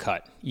easy one to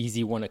cut.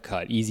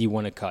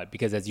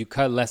 Because as you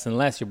cut less and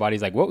less, your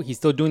body's like, whoa, he's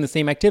still doing the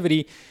same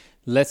activity.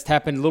 Let's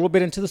tap in a little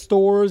bit into the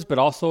stores, but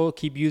also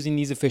keep using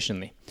these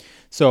efficiently.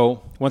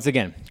 So once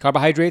again,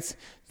 carbohydrates,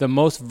 the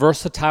most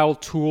versatile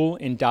tool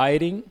in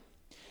dieting,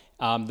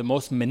 the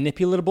most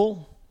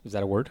manipulatable. Is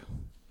that a word?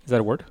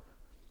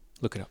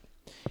 Look it up.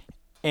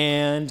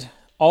 And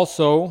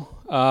also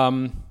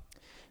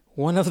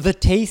one of the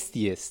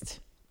tastiest.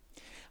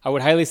 I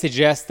would highly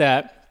suggest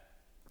that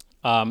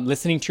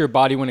listening to your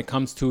body when it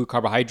comes to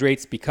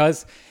carbohydrates,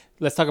 because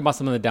let's talk about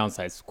some of the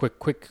downsides.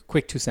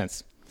 Quick 2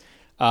 cents.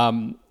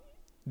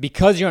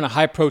 Because you're on a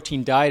high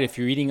protein diet, if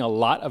you're eating a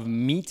lot of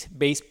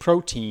meat-based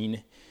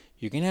protein,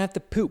 you're going to have to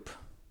poop.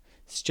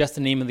 It's just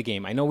the name of the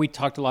game. I know we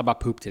talked a lot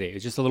about poop today.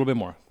 It's just a little bit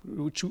more.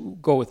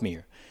 Go with me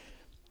here.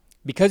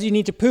 Because you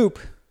need to poop,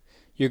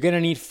 you're going to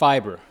need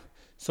fiber.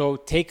 So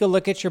take a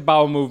look at your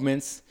bowel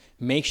movements.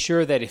 Make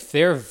sure that if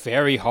they're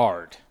very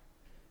hard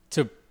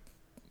to...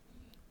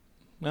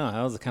 Well,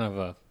 that was kind of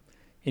a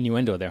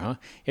innuendo there, huh?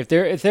 If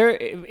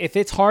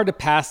it's hard to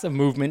pass a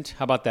movement,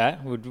 how about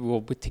that?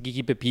 We'll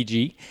keep it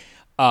PG.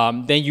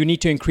 Then you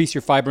need to increase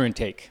your fiber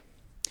intake.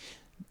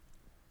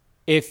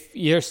 If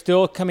you're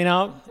still coming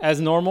out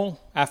as normal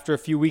after a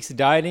few weeks of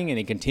dieting and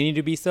it continue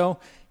to be so,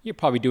 you're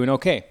probably doing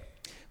okay.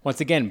 Once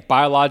again,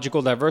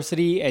 biological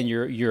diversity and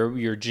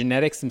your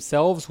genetics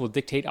themselves will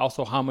dictate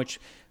also how much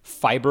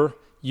fiber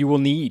you will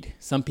need.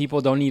 Some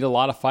people don't need a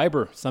lot of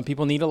fiber. Some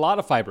people need a lot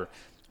of fiber.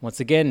 Once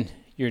again,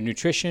 your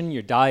nutrition,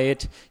 your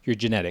diet, your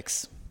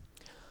genetics.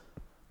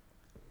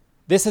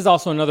 This is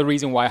also another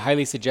reason why I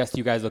highly suggest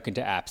you guys look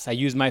into apps. I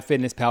used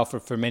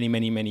MyFitnessPal for many,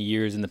 many, many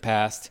years in the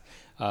past.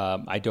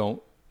 I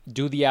don't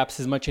do the apps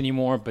as much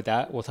anymore, but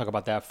we'll talk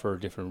about that for a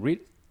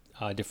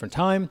different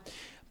time.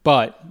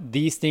 But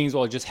these things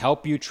will just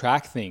help you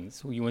track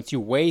things. Once you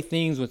weigh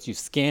things, once you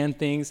scan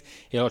things,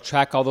 it'll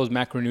track all those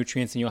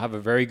macronutrients and you'll have a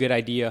very good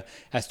idea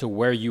as to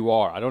where you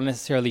are. I don't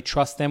necessarily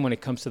trust them when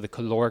it comes to the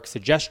caloric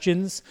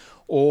suggestions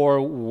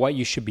or what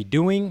you should be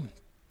doing,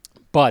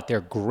 but they're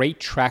great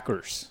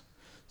trackers.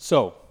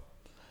 So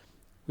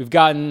we've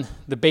gotten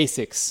the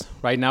basics,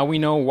 right? Now we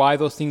know why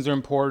those things are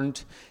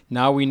important.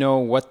 Now we know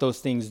what those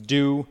things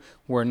do.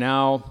 We're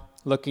now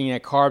looking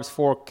at carbs,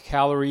 4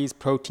 calories,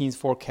 proteins,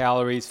 4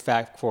 calories,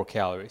 fat, 4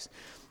 calories.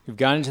 We've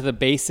gotten into the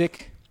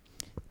basic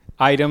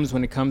items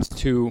when it comes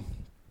to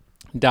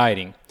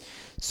dieting.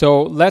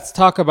 So let's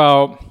talk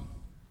about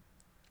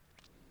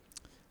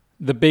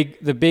the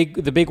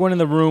big one in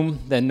the room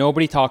that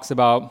nobody talks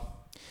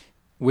about,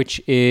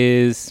 which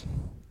is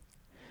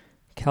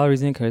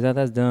calories in, calories out.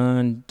 That's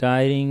done.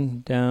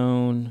 Dieting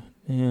down.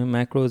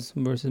 Macros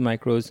versus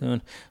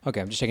micros.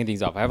 Okay, I'm just checking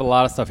things off. I have a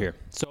lot of stuff here.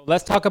 So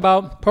let's talk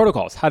about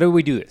protocols. How do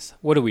we do this?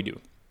 What do we do?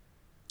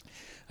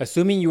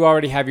 Assuming you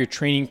already have your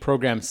training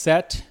program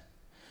set,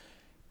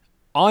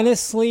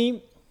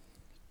 honestly,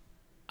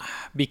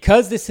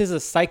 because this is a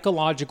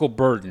psychological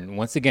burden,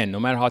 once again, no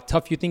matter how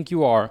tough you think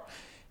you are,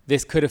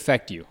 this could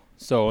affect you.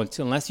 So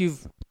unless you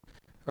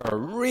are a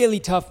really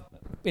tough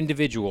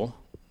individual,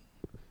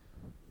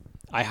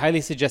 I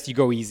highly suggest you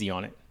go easy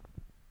on it.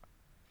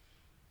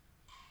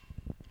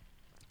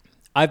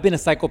 I've been a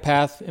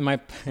psychopath in my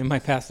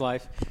past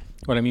life.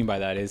 What I mean by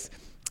that is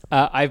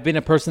I've been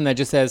a person that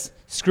just says,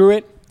 screw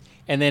it,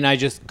 and then I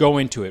just go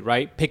into it,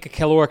 right? Pick a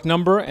caloric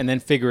number and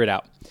then figure it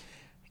out.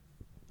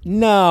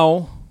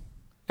 Now,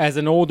 as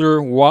an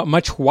older,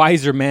 much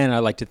wiser man, I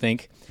like to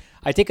think,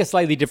 I take a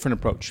slightly different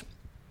approach.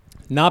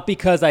 Not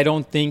because I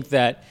don't think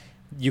that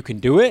you can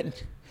do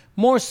it,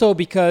 more so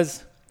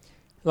because,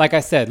 like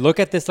I said, look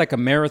at this like a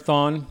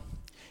marathon,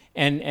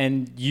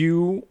 and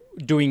you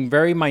doing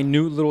very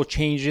minute little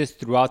changes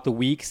throughout the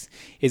weeks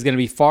is going to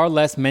be far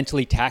less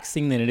mentally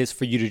taxing than it is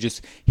for you to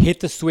just hit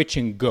the switch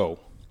and go.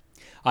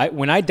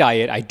 When I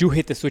diet, I do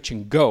hit the switch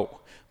and go,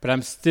 but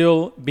I'm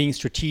still being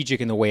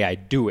strategic in the way I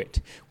do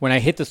it. When I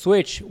hit the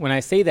switch, when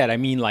I say that, I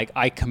mean like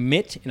I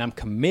commit and I'm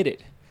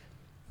committed.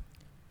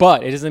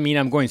 But it doesn't mean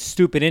I'm going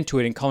stupid into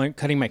it and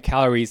cutting my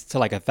calories to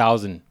like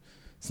 1,000.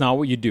 It's not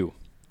what you do.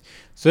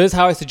 So this is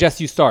how I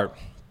suggest you start.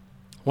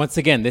 Once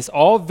again, this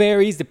all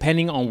varies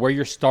depending on where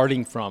you're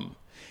starting from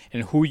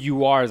and who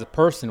you are as a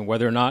person,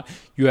 whether or not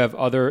you have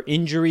other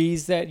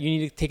injuries that you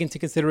need to take into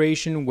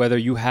consideration, whether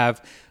you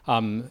have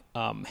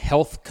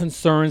health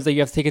concerns that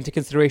you have to take into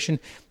consideration.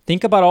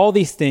 Think about all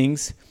these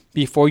things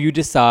before you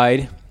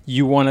decide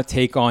you want to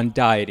take on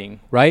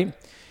dieting, right?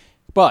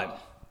 But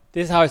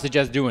this is how I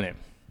suggest doing it.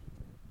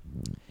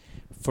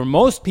 For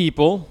most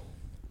people,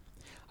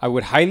 I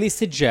would highly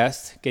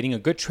suggest getting a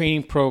good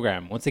training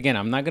program. Once again,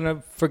 I'm not going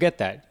to forget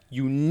that.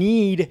 You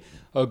need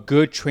a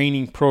good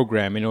training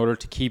program in order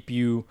to keep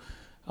you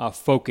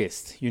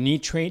focused. You need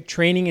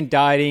training and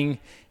dieting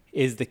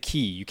is the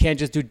key. You can't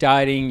just do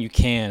dieting. You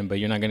can, but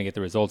you're not going to get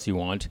the results you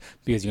want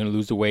because you're going to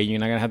lose the weight. You're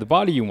not going to have the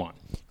body you want.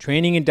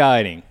 Training and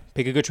dieting.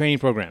 Pick a good training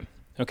program.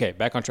 Okay,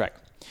 back on track.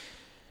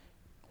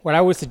 What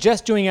I would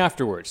suggest doing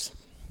afterwards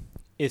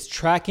is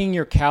tracking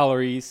your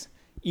calories.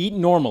 Eat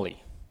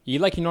normally. Eat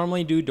like you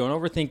normally do. Don't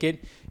overthink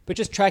it. But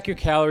just track your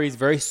calories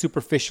very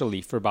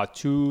superficially for about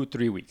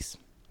 2-3 weeks.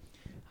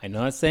 I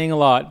know that's saying a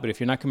lot, but if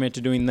you're not committed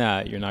to doing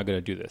that, you're not going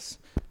to do this.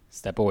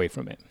 Step away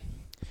from it.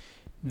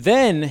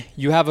 Then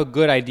you have a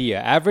good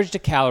idea. Average the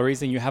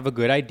calories and you have a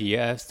good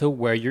idea as to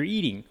where you're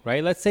eating,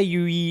 right? Let's say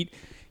you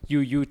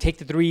take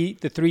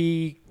the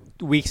three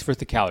weeks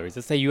worth of calories.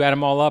 Let's say you add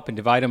them all up and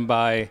divide them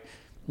by,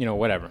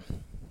 whatever.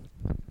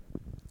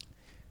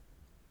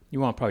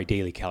 You want probably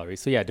daily calories.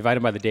 So yeah, divide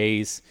them by the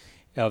days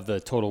of the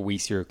total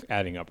weeks you're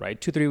adding up,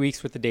 right? 2-3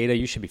 weeks worth of data,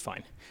 you should be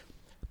fine.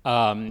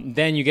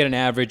 Then you get an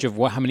average of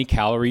how many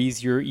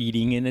calories you're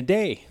eating in a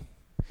day.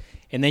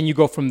 And then you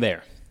go from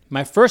there.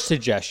 My first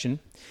suggestion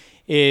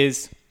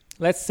is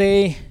let's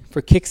say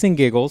for kicks and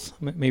giggles,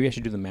 maybe I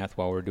should do the math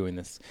while we're doing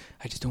this.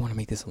 I just don't want to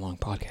make this a long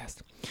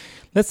podcast.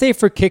 Let's say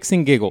for kicks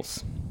and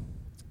giggles,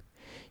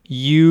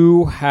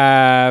 you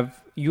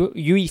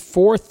eat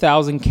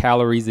 4,000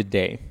 calories a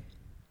day,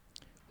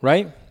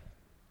 right?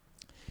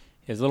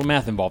 There's a little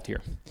math involved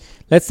here.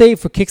 Let's say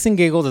for kicks and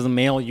giggles as a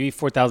male, you eat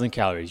 4,000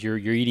 calories. You're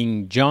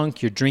eating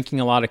junk. You're drinking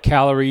a lot of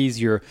calories.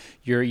 You're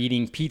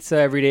eating pizza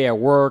every day at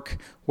work,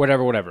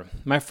 whatever.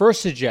 My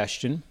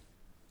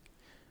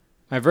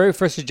very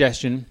first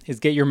suggestion is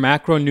get your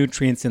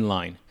macronutrients in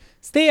line.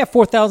 Stay at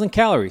 4,000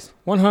 calories,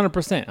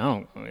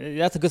 100%.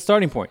 That's a good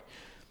starting point.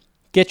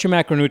 Get your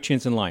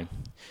macronutrients in line.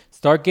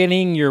 Start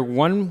getting your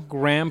 1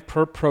 gram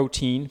per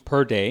protein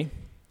per day,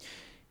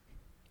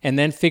 and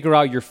then figure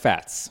out your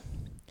fats.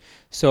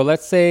 So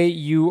let's say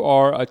you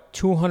are a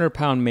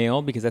 200-pound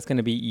male, because that's going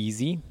to be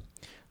easy,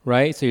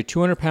 right? So you're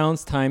 200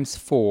 pounds times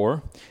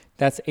 4.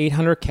 That's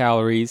 800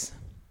 calories.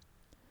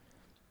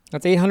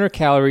 That's 800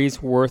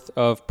 calories worth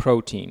of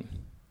protein.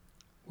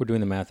 We're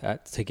doing the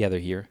math together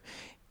here.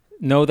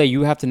 Know that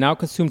you have to now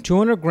consume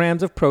 200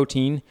 grams of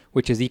protein,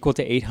 which is equal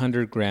to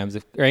 800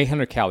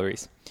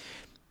 calories.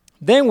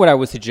 Then what I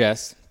would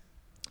suggest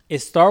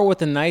is start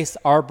with a nice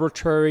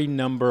arbitrary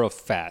number of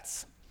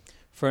fats.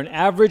 For an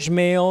average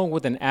male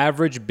with an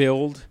average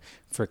build,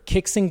 for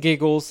kicks and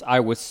giggles, I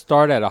would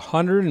start at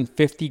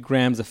 150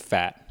 grams of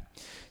fat.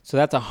 So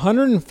that's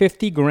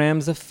 150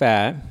 grams of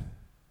fat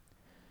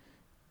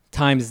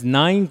times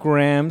 9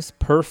 calories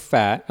per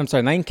fat.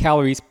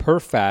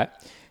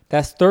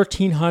 That's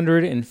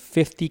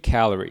 1,350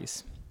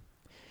 calories.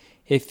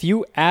 If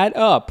you add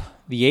up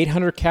the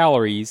 800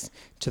 calories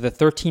to the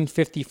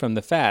 1,350 from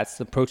the fats,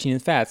 the protein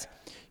and fats,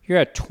 you're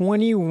at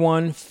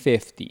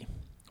 2,150,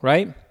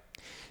 right?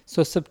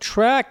 So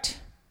subtract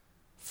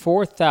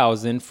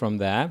 4,000 from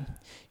that,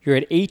 you're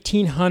at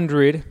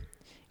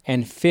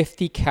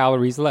 1,850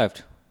 calories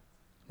left,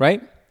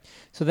 right?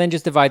 So then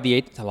just divide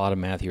it's a lot of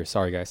math here,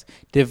 sorry guys.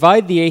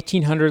 Divide the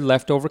 1,800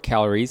 leftover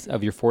calories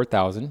of your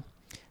 4,000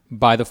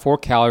 by the 4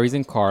 calories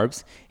in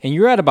carbs, and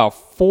you're at about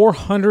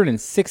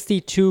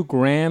 462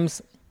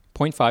 grams,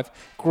 0.5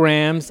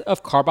 grams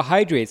of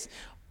carbohydrates.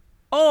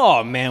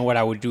 Oh man, what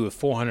I would do with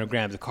 400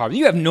 grams of carbs.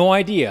 You have no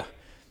idea.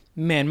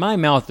 Man, my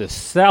mouth is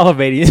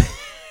salivating.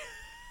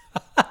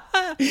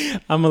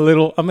 I'm in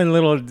a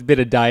little bit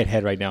of diet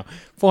head right now.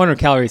 400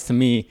 calories to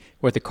me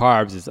worth of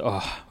carbs is,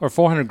 or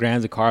 400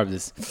 grams of carbs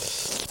is.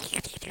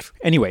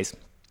 Anyways,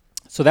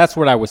 so that's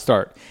where I would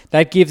start.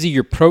 That gives you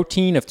your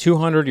protein of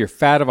 200, your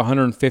fat of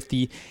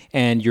 150,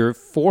 and your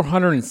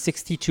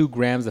 462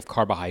 grams of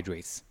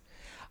carbohydrates.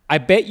 I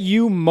bet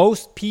you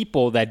most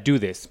people that do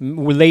this,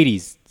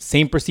 ladies,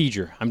 same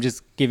procedure. I'm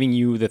just giving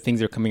you the things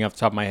that are coming off the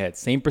top of my head.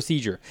 Same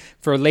procedure.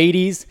 For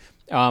ladies,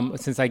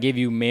 since I gave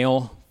you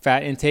male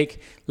fat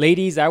intake,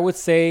 ladies, I would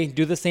say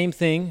do the same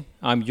thing.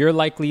 You're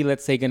likely,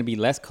 let's say, going to be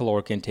less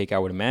caloric intake, I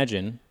would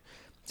imagine.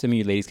 Some of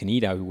you ladies can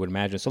eat, I would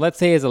imagine. So let's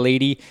say as a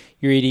lady,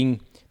 you're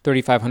eating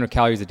 3,500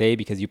 calories a day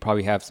because you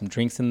probably have some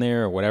drinks in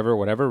there or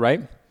whatever,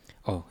 right?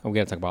 Oh, and we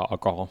got to talk about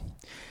alcohol.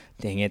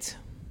 Dang it.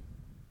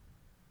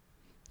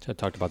 I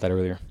talked about that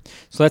earlier.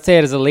 So let's say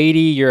as a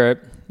lady,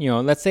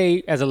 let's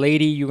say as a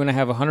lady, you're going to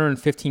have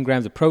 115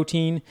 grams of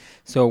protein.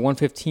 So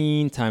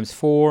 115 times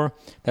 4,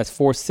 that's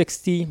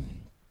 460.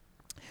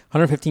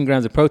 115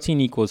 grams of protein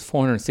equals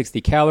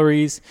 460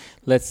 calories.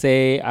 Let's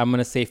say, I'm going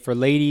to say for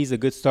ladies, a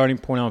good starting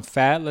point on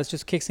fat, let's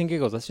just kicks and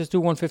giggles. Let's just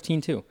do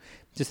 115 too.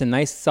 Just a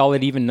nice,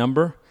 solid, even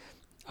number.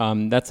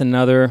 That's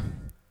another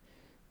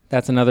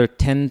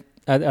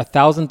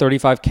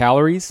 1,035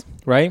 calories,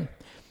 right?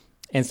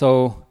 And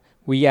so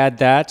we add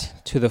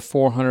that to the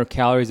 400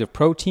 calories of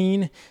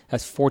protein.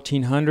 That's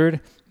 1,400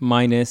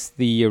 minus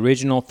the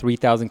original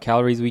 3,000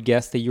 calories we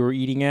guessed that you were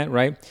eating at,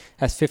 right?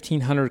 That's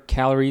 1,500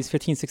 calories,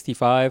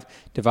 1,565.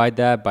 Divide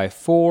that by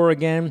 4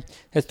 again.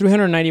 That's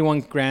 391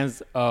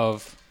 grams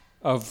of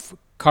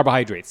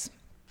carbohydrates.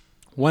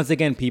 Once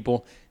again,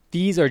 people,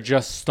 these are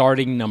just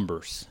starting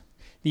numbers.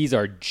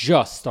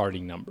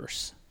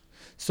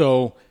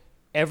 So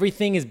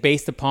everything is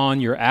based upon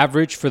your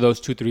average for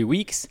those 2-3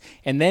 weeks,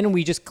 and then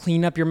we just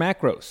clean up your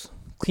macros.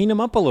 Clean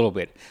them up a little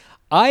bit.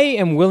 I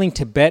am willing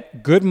to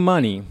bet good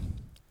money,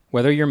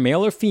 whether you're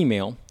male or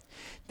female,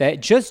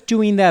 that just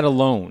doing that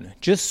alone,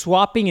 just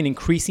swapping and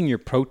increasing your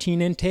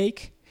protein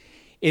intake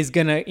is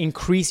going to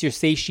increase your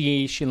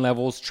satiation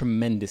levels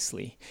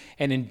tremendously.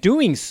 And in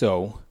doing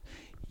so,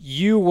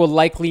 you will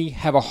likely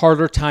have a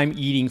harder time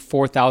eating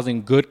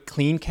 4,000 good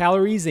clean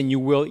calories than you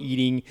will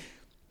eating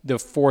the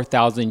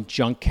 4,000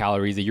 junk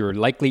calories that you're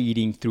likely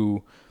eating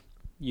through,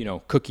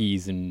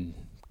 cookies and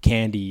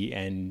candy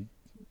and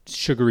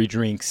sugary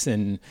drinks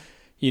and,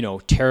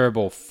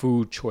 terrible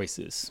food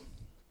choices.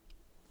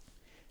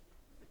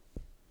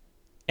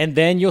 And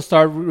then you'll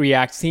start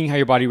seeing how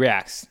your body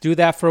reacts. Do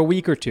that for a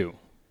week or two.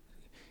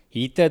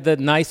 Eat the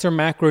nicer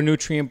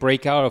macronutrient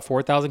breakout of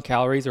 4,000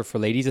 calories, or for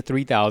ladies of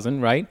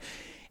 3,000, right?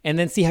 And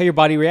then see how your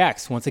body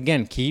reacts. Once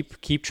again,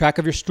 keep track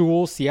of your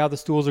stools. See how the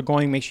stools are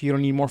going. Make sure you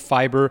don't need more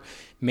fiber.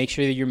 Make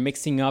sure that you're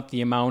mixing up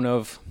the amount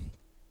of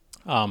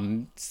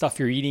stuff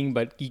you're eating,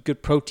 but eat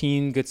good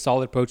protein, good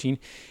solid protein.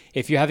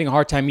 If you're having a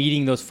hard time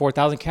eating those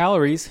 4,000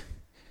 calories,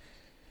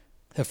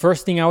 the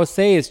first thing I would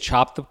say is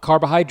chop the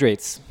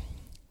carbohydrates.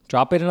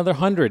 Drop it another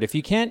 100. If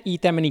you can't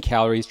eat that many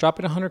calories, drop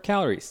it 100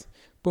 calories.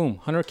 Boom,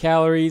 100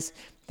 calories.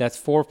 That's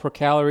 4 per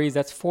calories.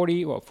 That's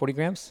 40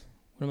 grams?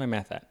 What am I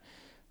math at?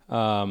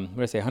 What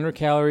did I say? 100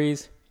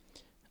 calories.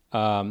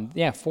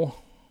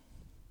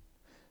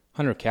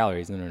 400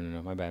 calories.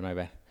 No. My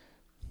bad.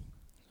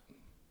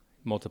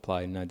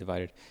 Multiplied, not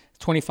divided.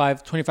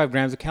 25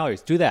 grams of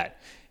calories. Do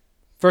that.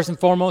 First and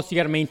foremost, you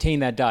got to maintain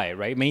that diet,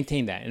 right?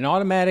 Maintain that. And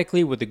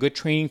automatically, with a good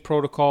training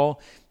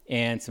protocol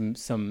and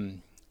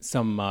some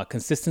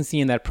consistency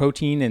in that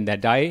protein and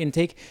that diet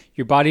intake,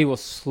 your body will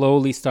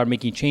slowly start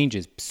making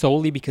changes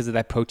solely because of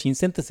that protein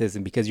synthesis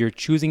and because you're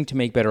choosing to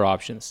make better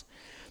options.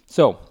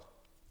 So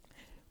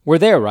we're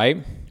there,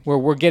 right?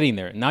 We're getting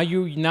there. Now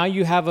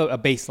you have a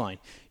baseline.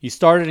 You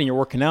started and you're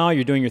working out,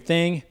 you're doing your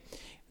thing.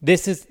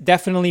 This is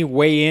definitely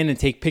weigh in and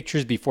take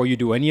pictures before you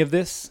do any of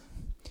this.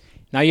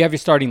 Now you have your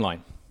starting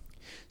line.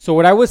 So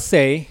what I would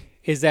say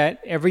is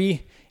that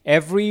every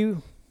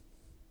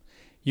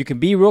you can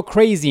be real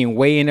crazy and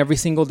weigh in every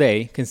single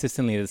day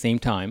consistently at the same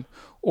time,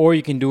 or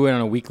you can do it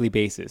on a weekly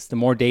basis. The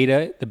more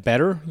data, the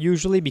better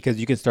usually, because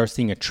you can start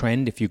seeing a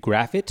trend if you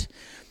graph it.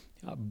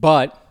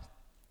 But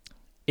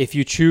if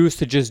you choose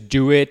to just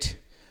do it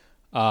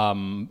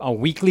on a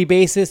weekly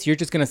basis, you're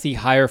just going to see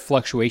higher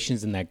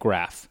fluctuations in that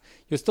graph.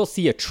 You'll still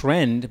see a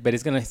trend, but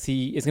it's going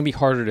to be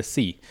harder to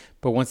see.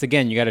 But once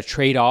again, you got to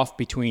trade off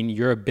between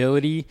your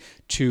ability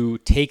to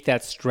take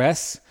that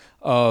stress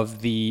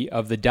of the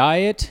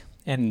diet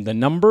and the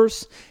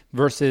numbers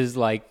versus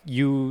like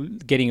you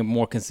getting a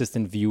more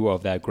consistent view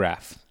of that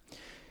graph.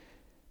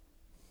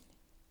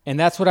 And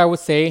that's what I would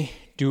say,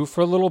 do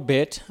for a little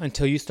bit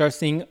until you start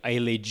seeing a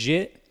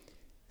legit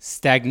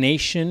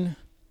stagnation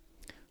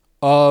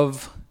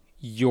of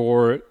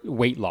your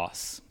weight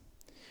loss.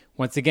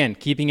 Once again,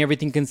 keeping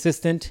everything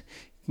consistent,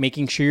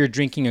 making sure you're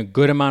drinking a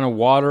good amount of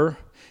water,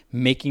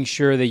 making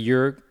sure that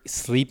you're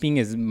sleeping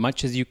as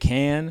much as you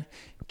can,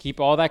 keep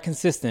all that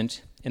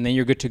consistent, and then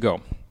you're good to go.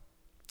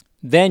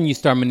 Then you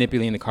start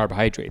manipulating the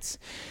carbohydrates.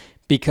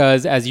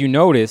 Because as you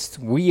noticed,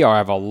 we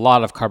have a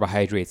lot of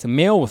carbohydrates. A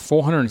male with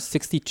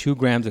 462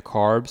 grams of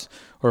carbs,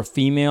 or a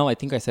female, I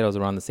think I said it was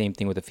around the same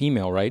thing with a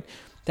female, right?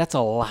 That's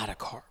a lot of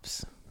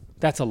carbs.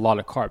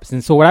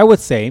 And so what I would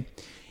say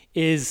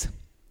is,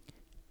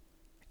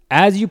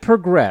 as you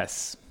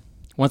progress,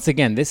 once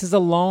again, this is a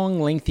long,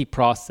 lengthy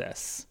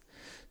process.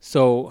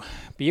 So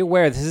be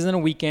aware, this isn't a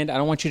weekend. I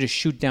don't want you to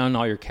shoot down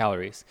all your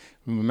calories.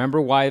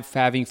 Remember why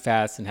having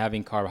fats and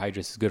having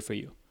carbohydrates is good for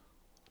you.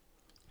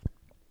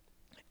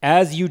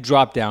 As you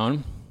drop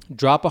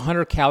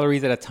 100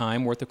 calories at a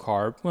time worth of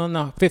carb. Well,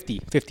 no,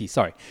 50,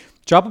 sorry.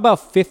 Drop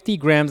about 50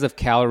 grams of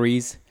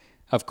calories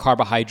of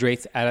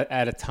carbohydrates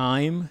at a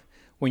time.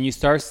 When you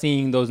start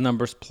seeing those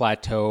numbers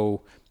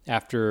plateau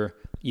after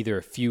either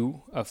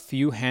a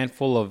few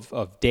handful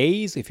of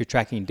days if you're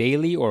tracking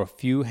daily, or a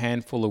few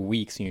handful of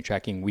weeks and you're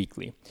tracking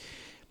weekly.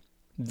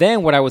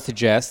 Then what I would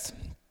suggest,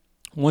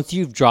 once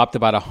you've dropped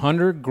about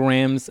 100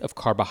 grams of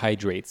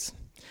carbohydrates,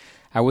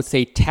 I would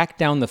say tack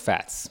down the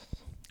fats.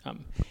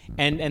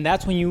 And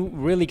that's when you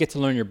really get to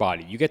learn your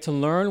body. You get to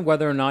learn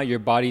whether or not your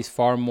body's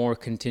far more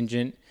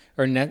contingent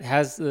or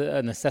has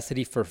a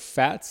necessity for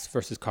fats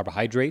versus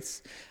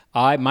carbohydrates.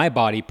 My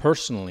body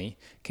personally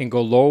can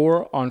go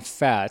lower on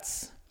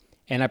fats,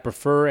 and I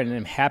prefer and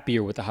am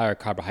happier with the higher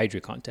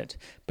carbohydrate content.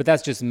 But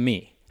that's just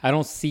me. I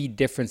don't see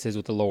differences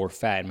with the lower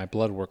fat, and my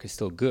blood work is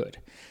still good.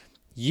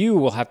 You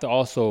will have to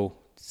also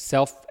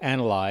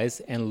self-analyze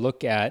and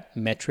look at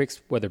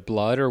metrics, whether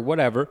blood or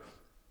whatever,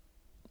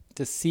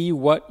 to see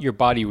what your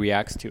body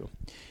reacts to.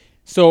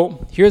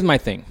 So here's my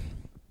thing.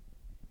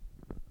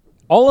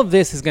 All of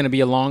this is going to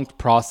be a long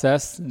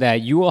process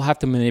that you will have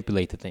to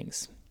manipulate the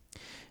things.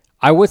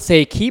 I would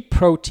say keep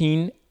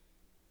protein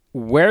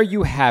where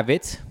you have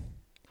it,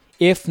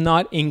 if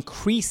not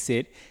increase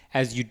it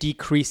as you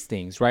decrease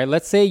things, right?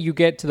 Let's say you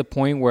get to the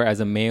point where as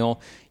a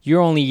male,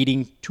 you're only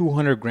eating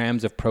 200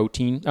 grams of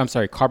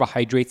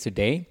carbohydrates a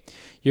day.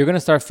 You're going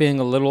to start feeling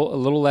a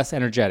little less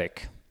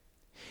energetic.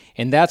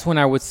 And that's when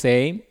I would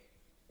say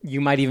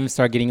you might even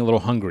start getting a little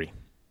hungry.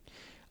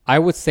 I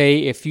would say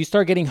if you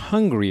start getting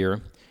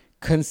hungrier,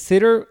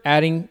 consider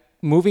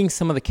moving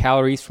some of the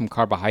calories from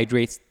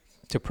carbohydrates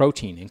to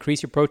protein.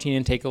 Increase your protein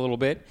intake a little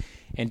bit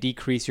and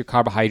decrease your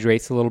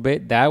carbohydrates a little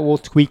bit. That will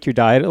tweak your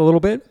diet a little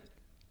bit.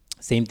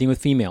 Same thing with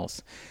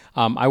females.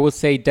 I would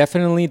say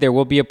definitely there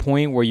will be a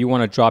point where you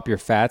want to drop your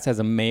fats as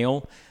a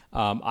male.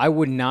 I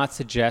would not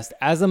suggest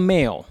as a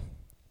male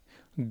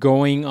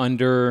going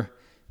under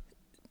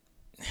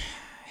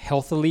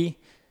healthily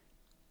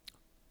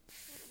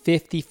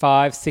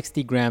 55,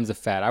 60 grams of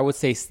fat. I would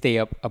say stay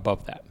up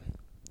above that.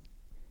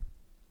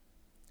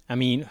 I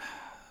mean,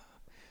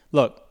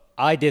 look,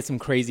 I did some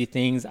crazy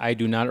things I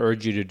do not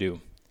urge you to do.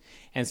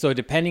 And so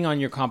depending on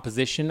your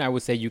composition, I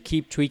would say you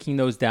keep tweaking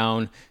those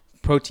down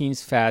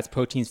proteins,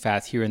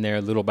 fats here and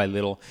there, little by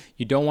little.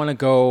 You don't want to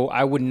go,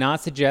 I would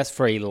not suggest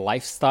for a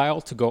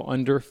lifestyle to go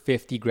under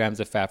 50 grams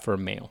of fat for a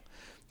male.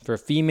 For a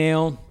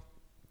female,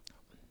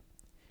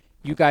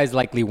 you guys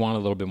likely want a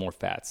little bit more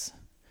fats.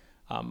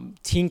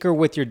 Tinker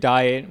with your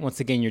diet.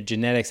 Once again, your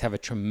genetics have a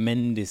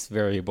tremendous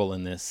variable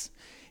in this.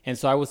 And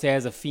so I would say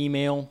as a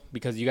female,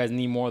 because you guys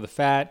need more of the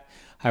fat,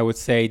 I would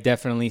say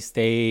definitely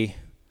stay,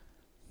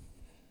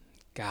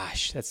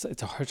 it's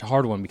a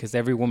hard one because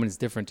every woman is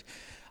different.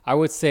 I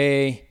would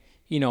say,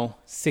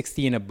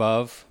 60 and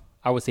above.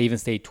 I would say even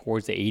stay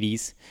towards the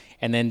 80s.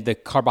 And then the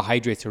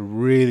carbohydrates are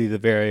really the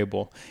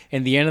variable.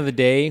 And the end of the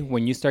day,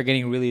 when you start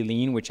getting really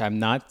lean, which I'm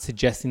not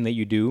suggesting that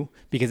you do,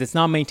 because it's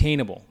not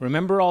maintainable.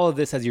 Remember all of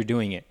this as you're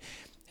doing it.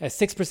 A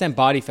 6%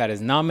 body fat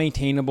is not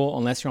maintainable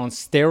unless you're on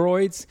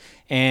steroids,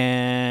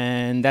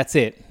 and that's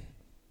it.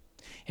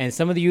 And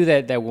some of you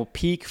that will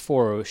peak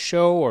for a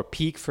show or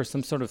peak for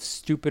some sort of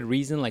stupid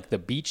reason like the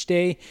beach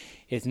day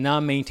is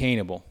not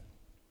maintainable.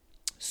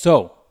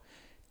 So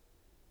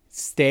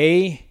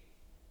stay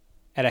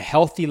at a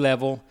healthy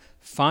level.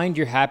 Find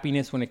your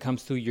happiness when it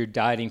comes to your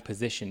dieting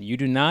position. You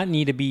do not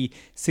need to be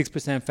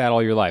 6% fat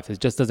all your life. It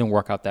just doesn't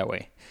work out that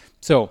way.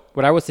 So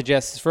what I would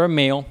suggest is for a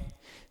male,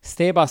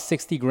 stay about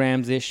 60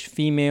 grams-ish,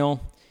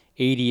 female,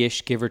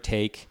 80-ish, give or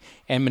take,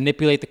 and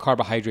manipulate the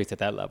carbohydrates at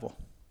that level.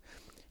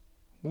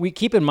 We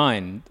keep in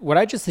mind, what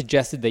I just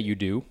suggested that you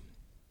do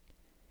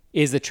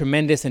is a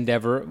tremendous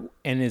endeavor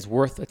and is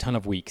worth a ton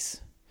of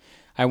weeks.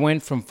 I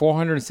went from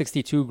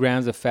 462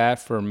 grams of fat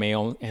for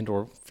male and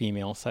or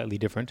female, slightly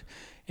different.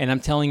 And I'm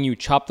telling you,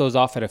 chop those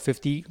off at a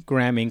 50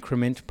 gram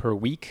increment per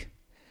week.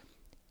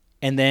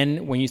 And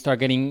then when you start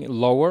getting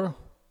lower,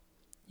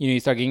 you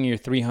start getting your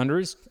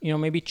 300s,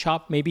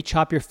 maybe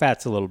chop your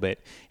fats a little bit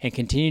and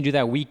continue to do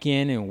that week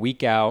in and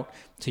week out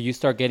till you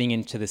start getting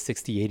into the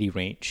 60, 80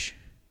 range.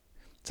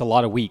 It's a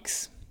lot of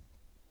weeks.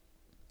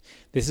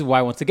 This is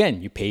why, once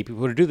again, you pay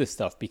people to do this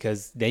stuff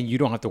because then you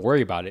don't have to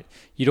worry about it.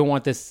 You don't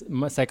want this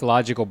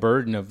psychological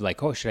burden of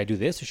like, oh, should I do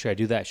this or should I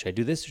do that? Should I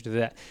do this or should I do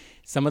that?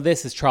 Some of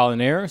this is trial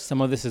and error.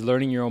 Some of this is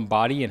learning your own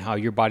body and how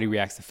your body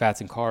reacts to fats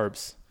and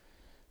carbs.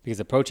 Because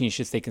the protein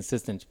should stay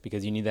consistent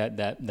because you need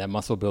that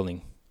muscle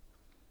building.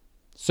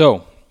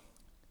 So,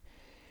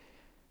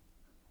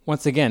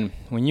 once again,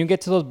 when you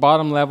get to those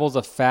bottom levels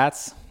of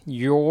fats,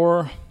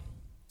 your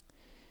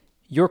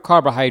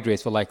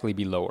carbohydrates will likely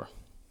be lower.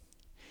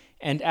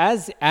 And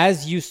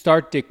as you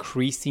start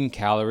decreasing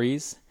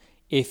calories,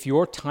 if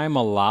your time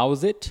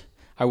allows it,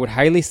 I would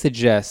highly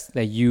suggest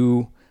that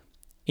you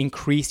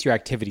increase your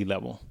activity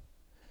level.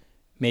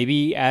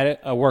 Maybe add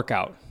a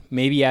workout.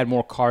 Maybe add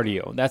more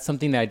cardio. That's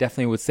something that I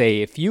definitely would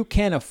say. If you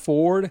can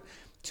afford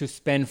to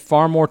spend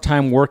far more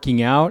time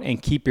working out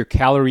and keep your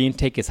calorie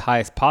intake as high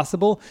as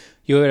possible,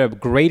 you'll have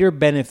greater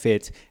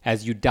benefit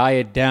as you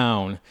diet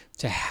down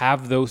to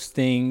have those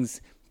things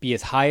be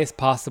as high as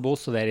possible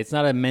so that it's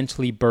not a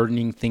mentally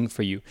burdening thing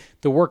for you.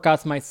 The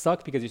workouts might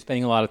suck because you're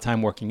spending a lot of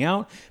time working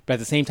out, but at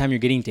the same time, you're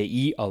getting to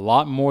eat a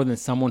lot more than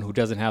someone who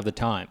doesn't have the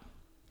time.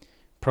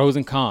 Pros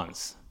and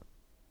cons.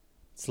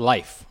 It's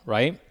life,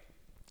 right?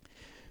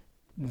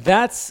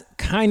 That's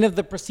kind of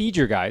the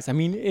procedure, guys. I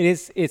mean,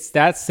 it's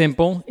that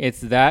simple. It's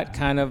that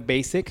kind of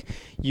basic.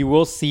 You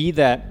will see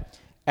that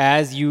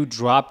as you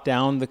drop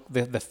down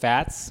the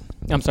fats,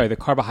 the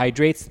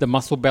carbohydrates, the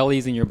muscle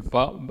bellies in your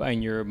butt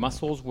and your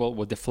muscles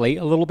will deflate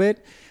a little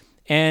bit.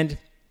 And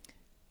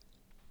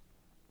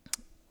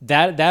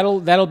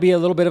that'll be a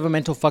little bit of a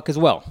mental fuck as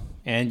well.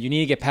 And you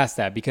need to get past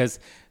that because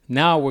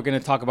now we're going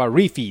to talk about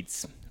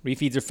refeeds.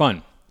 Refeeds are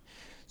fun.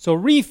 So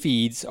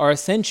refeeds are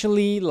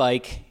essentially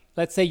like,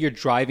 let's say you're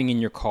driving in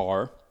your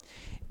car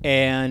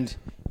and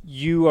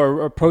you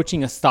are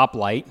approaching a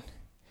stoplight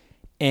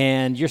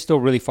and you're still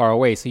really far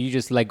away. So you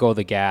just let go of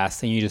the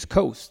gas and you just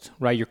coast,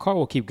 right? Your car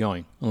will keep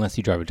going unless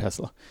you drive a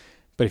Tesla.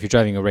 But if you're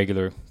driving a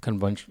regular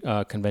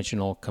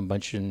conventional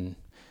combustion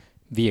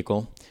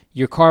vehicle,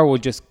 your car will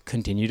just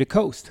continue to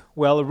coast.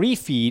 Well, a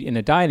refeed in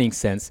a dieting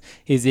sense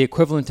is the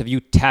equivalent of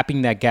you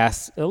tapping that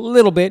gas a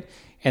little bit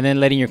and then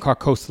letting your car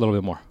coast a little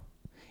bit more.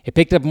 It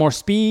picked up more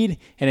speed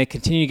and it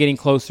continued getting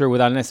closer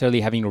without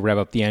necessarily having to rev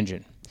up the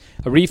engine.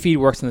 A refeed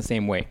works in the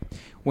same way.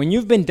 When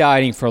you've been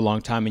dieting for a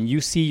long time and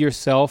you see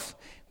yourself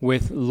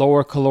with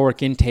lower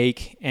caloric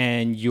intake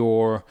and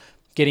you're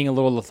getting a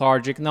little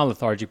not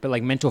lethargic, but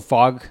like mental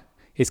fog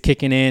is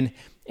kicking in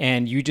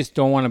and you just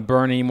don't want to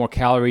burn any more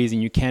calories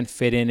and you can't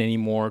fit in any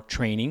more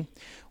training,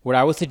 what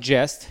I would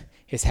suggest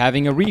is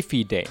having a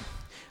refeed day.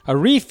 A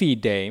refeed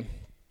day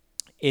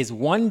is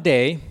one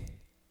day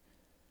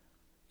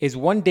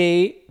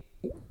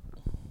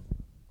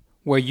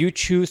where you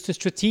choose to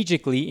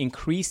strategically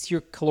increase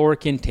your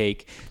caloric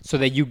intake so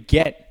that you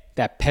get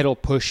that pedal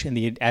push and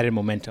the added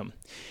momentum.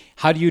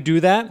 How do you do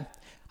that?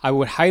 I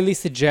would highly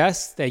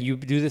suggest that you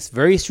do this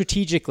very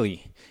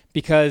strategically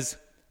because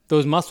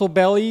those muscle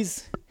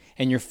bellies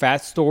and your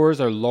fat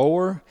stores are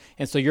lower.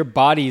 And so your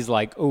body's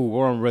like, oh,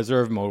 we're on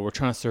reserve mode. We're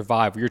trying to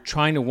survive. You're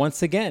trying to,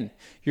 once again,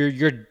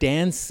 you're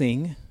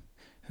dancing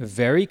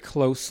very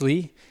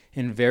closely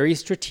and very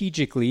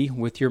strategically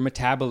with your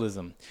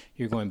metabolism.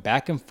 You're going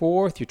back and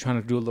forth. You're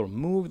trying to do a little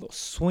move, a little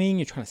swing.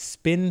 You're trying to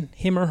spin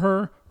him or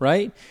her,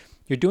 right?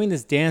 You're doing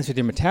this dance with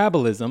your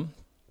metabolism.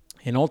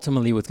 And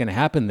ultimately what's going to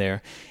happen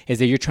there is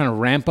that you're trying to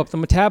ramp up the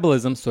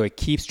metabolism so it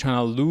keeps trying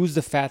to lose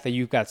the fat that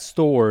you've got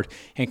stored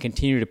and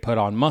continue to put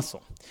on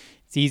muscle.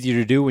 It's easier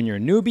to do when you're a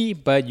newbie,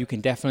 but you can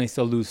definitely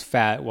still lose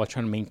fat while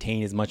trying to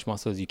maintain as much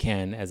muscle as you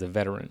can as a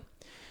veteran.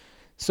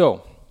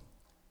 So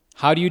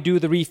how do you do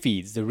the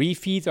refeeds? The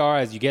refeeds are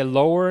as you get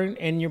lower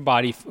in your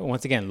body,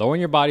 once again, lowering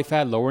your body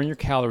fat, lowering your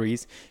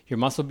calories, your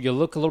muscle, you'll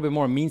look a little bit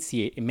more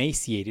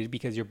emaciated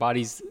because your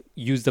body's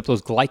used up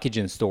those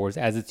glycogen stores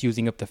as it's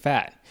using up the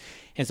fat.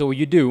 And so what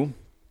you do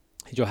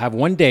is you'll have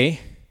one day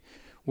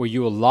where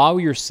you allow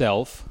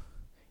yourself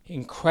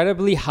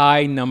incredibly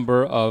high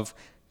number of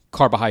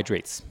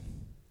carbohydrates.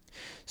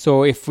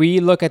 So if we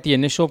look at the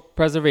initial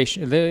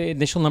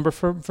number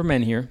for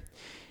men here,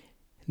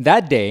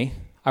 that day,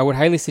 I would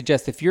highly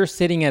suggest if you're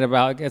sitting at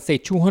about, let's say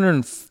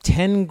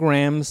 210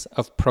 grams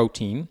of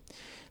protein,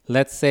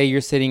 let's say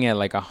you're sitting at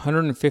like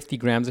 150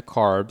 grams of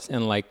carbs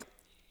and like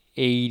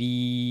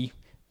 80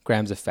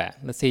 grams of fat.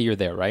 Let's say you're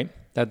there, right?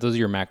 Those are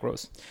your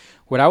macros.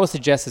 What I would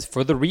suggest is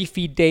for the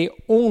refeed day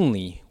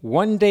only,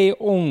 one day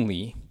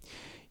only,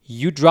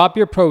 you drop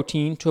your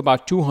protein to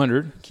about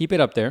 200, keep it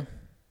up there,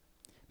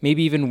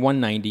 maybe even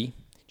 190.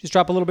 Just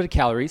drop a little bit of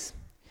calories.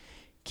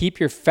 Keep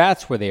your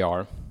fats where they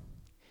are.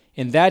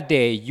 And that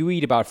day, you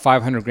eat about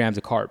 500 grams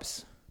of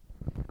carbs.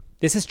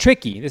 This is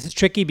tricky. This is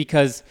tricky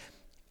because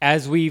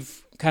as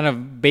we've kind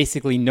of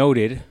basically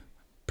noted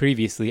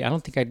previously, I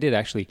don't think I did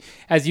actually.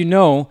 As you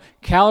know,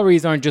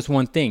 calories aren't just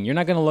one thing. You're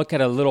not going to look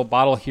at a little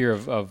bottle here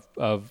of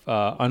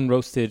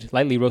unroasted,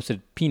 lightly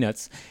roasted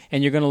peanuts,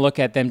 and you're going to look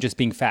at them just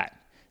being fat.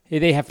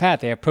 They have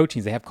fat, they have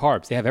proteins, they have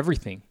carbs, they have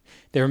everything.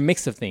 They're a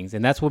mix of things,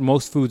 and that's what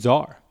most foods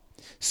are.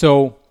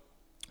 So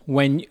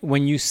when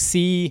you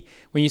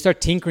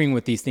start tinkering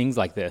with these things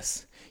like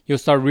this, you'll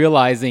start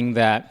realizing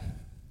that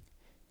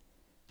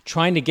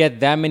trying to get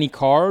that many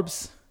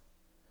carbs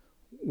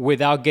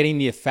without getting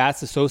the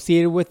fats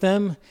associated with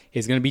them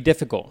is going to be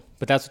difficult.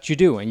 But that's what you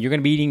do. And you're going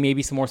to be eating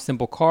maybe some more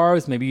simple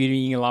carbs. Maybe you're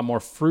eating a lot more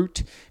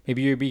fruit.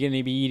 Maybe you're going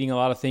to be eating a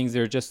lot of things that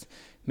are just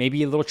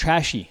maybe a little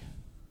trashy.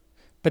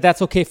 But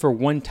that's okay for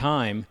one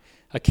time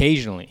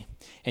occasionally.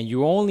 And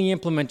you only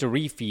implement a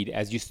refeed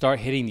as you start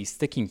hitting these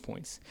sticking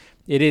points.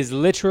 It is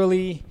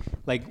literally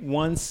like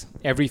once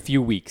every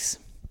few weeks.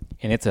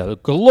 And it's a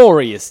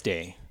glorious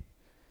day.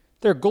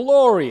 They're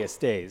glorious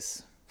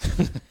days.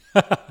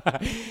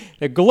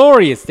 They're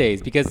glorious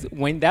days because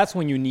that's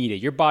when you need it.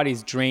 Your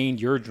body's drained,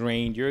 you're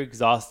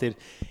exhausted.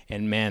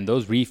 And man,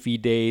 those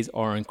refeed days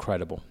are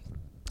incredible.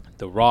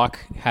 The Rock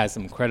has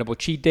some incredible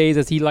cheat days,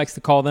 as he likes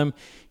to call them.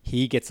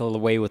 He gets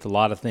away with a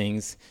lot of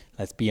things,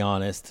 let's be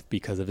honest,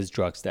 because of his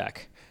drug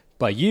stack.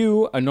 But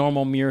you, a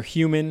normal mere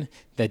human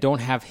that don't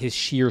have his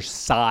sheer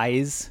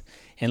size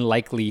and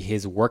likely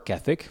his work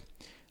ethic,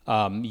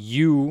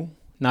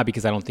 not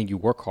because I don't think you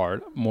work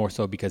hard, more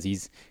so because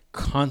he's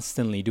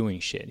constantly doing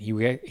shit.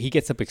 He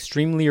gets up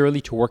extremely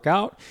early to work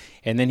out,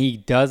 and then he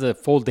does a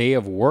full day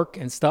of work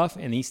and stuff,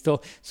 and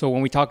so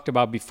when we talked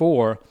about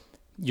before,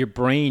 your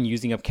brain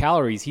using up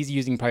calories, he's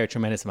using probably a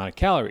tremendous amount of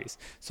calories.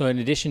 So in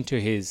addition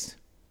to his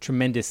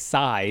tremendous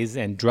size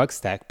and drug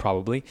stack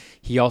probably,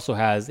 he also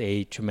has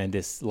a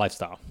tremendous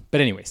lifestyle.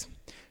 But anyways,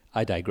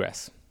 I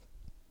digress.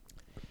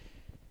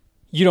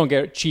 You don't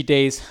get cheat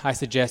days. I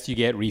suggest you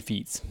get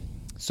refeeds.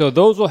 So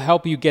those will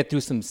help you get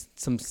through some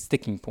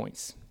sticking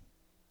points.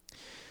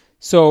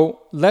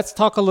 So let's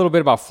talk a little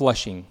bit about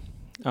flushing.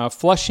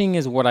 Flushing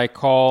is what I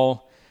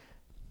call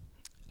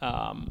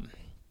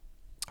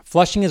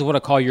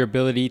your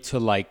ability to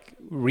like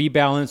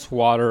rebalance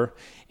water.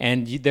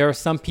 And there are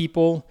some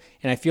people,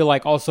 and I feel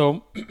like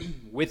also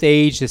with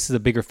age, this is a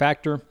bigger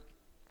factor.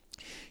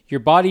 Your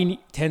body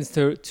tends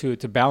to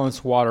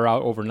balance water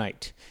out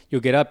overnight.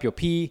 You'll get up, you'll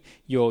pee,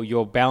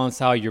 you'll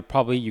balance out. You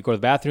go to the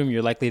bathroom,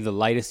 you're likely the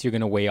lightest you're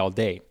going to weigh all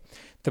day.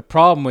 The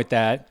problem with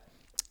that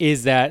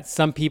is that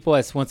some people,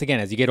 as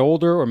you get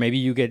older or maybe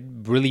you get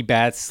really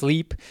bad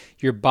sleep,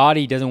 your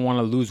body doesn't want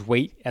to lose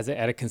weight at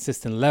a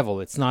consistent level.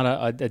 It's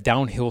not a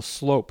downhill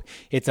slope.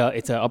 It's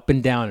a up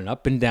and down and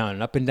up and down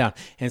and up and down.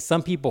 And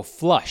some people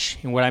flush.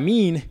 And what I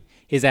mean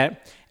is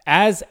that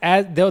as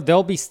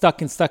they'll be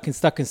stuck and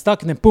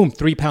then boom,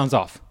 3 pounds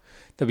off.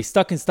 They'll be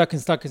stuck and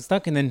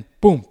then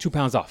boom, 2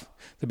 pounds off.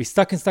 They'll be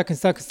stuck and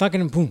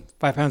then boom,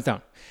 5 pounds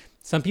down.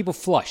 Some people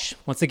flush.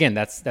 Once again,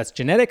 that's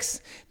genetics.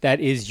 That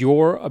is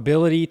your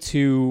ability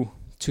to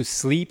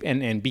sleep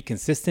and be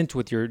consistent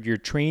with your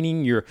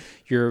training,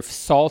 your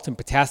salt and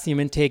potassium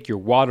intake, your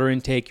water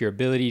intake, your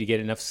ability to get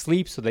enough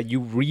sleep so that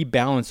you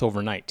rebalance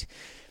overnight.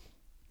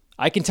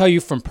 I can tell you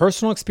from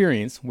personal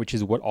experience, which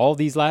is what all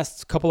these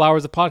last couple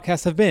hours of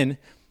podcasts have been,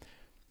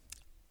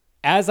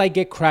 as I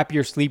get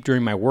crappier sleep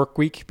during my work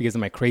week because of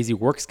my crazy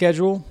work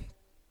schedule,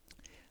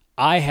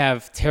 I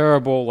have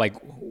terrible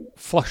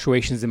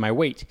fluctuations in my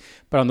weight.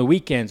 But on the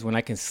weekends when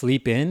I can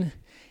sleep in,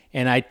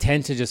 and I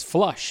tend to just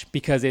flush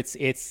because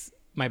it's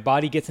my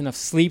body gets enough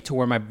sleep to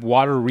where my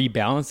water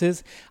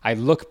rebalances. I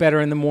look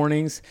better in the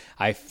mornings.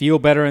 I feel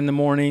better in the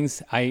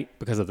mornings.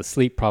 Because of the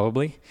sleep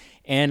probably.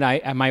 And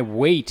my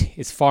weight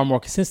is far more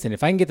consistent.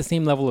 If I can get the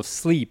same level of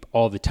sleep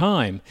all the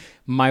time,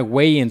 my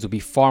weigh-ins will be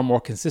far more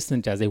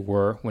consistent as they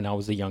were when I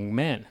was a young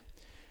man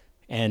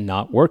and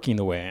not working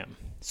the way I am.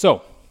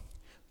 So,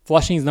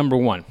 flushing is number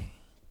one.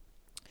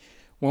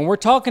 When we're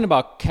talking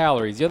about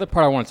calories, the other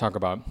part I want to talk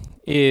about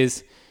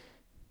is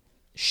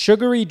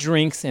sugary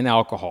drinks and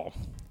alcohol.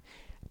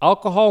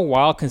 Alcohol,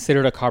 while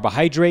considered a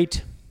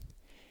carbohydrate,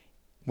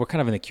 we're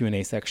kind of in the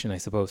Q&A section, I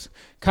suppose.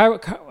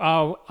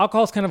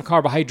 Alcohol is kind of a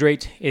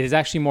carbohydrate. It is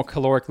actually more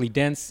calorically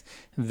dense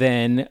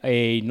than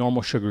a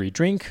normal sugary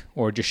drink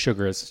or just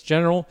sugar as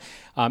general.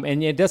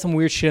 And it does some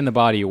weird shit in the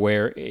body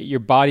where your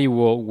body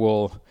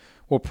will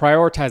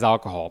prioritize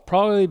alcohol,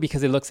 probably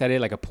because it looks at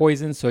it like a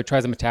poison, so it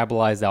tries to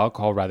metabolize the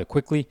alcohol rather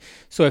quickly.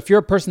 So if you're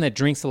a person that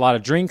drinks a lot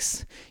of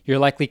drinks, you're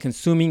likely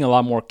consuming a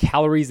lot more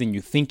calories than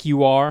you think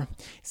you are.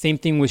 Same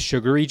thing with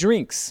sugary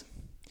drinks.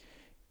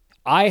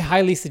 I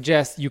highly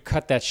suggest you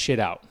cut that shit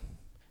out.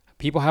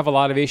 People have a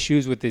lot of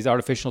issues with these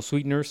artificial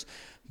sweeteners,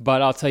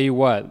 but I'll tell you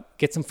what,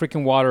 get some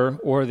freaking water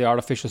or the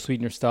artificial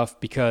sweetener stuff,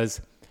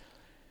 because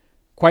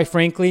quite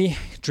frankly,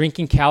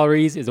 drinking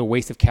calories is a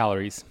waste of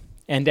calories.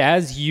 And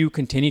as you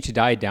continue to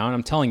diet down,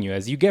 I'm telling you,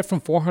 as you get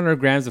from 400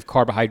 grams of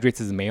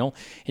carbohydrates as a male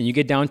and you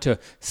get down to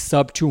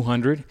sub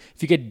 200,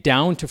 if you get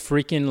down to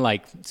freaking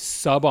like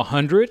sub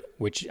 100,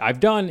 which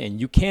I've done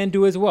and you can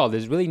do as well,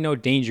 there's really no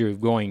danger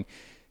of going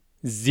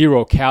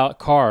zero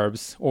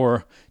carbs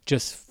or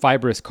just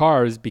fibrous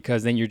carbs,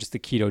 because then you're just a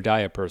keto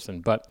diet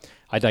person. But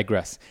I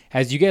digress.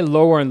 As you get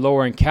lower and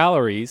lower in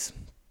calories,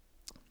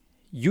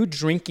 you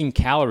drinking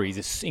calories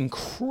is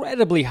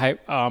incredibly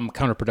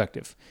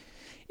counterproductive.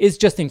 It's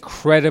just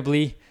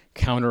incredibly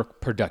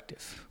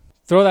counterproductive.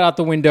 Throw that out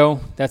the window.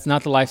 That's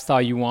not the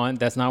lifestyle you want.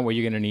 That's not what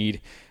you're going to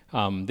need.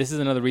 This is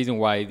another reason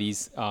why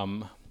these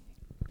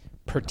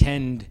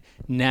pretend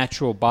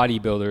natural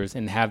bodybuilders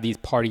and have these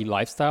party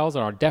lifestyles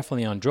are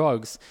definitely on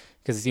drugs,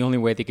 because it's the only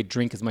way they could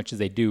drink as much as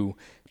they do,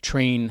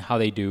 train how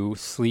they do,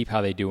 sleep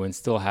how they do, and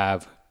still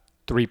have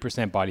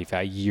 3% body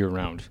fat year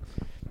round.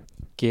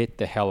 Get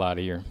the hell out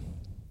of here.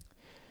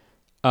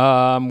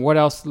 What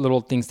else? Little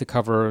things to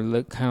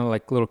cover, kind of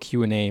like little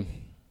Q&A.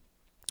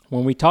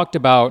 When we talked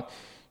about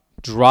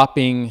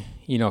dropping,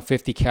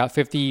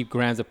 50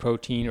 grams of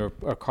protein or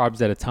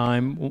carbs at a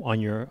time on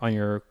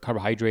your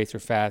carbohydrates or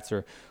fats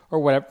or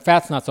whatever.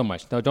 Fats not so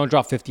much. No, don't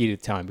drop 50 at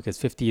a time, because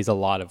 50 is a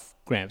lot of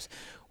grams.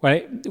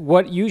 Right?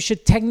 What you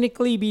should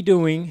technically be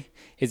doing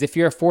is, if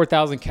you're at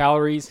 4,000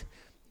 calories,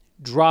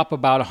 drop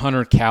about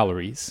 100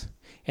 calories,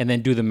 and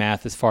then do the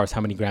math as far as how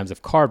many grams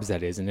of carbs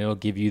that is, and it'll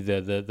give you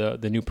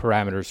the new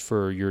parameters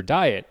for your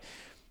diet.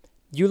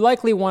 You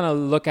likely want to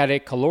look at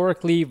it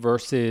calorically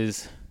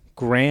versus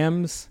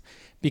grams,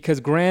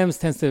 because grams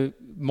tends to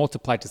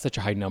multiply to such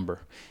a high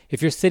number.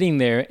 If you're sitting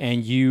there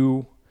and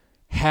you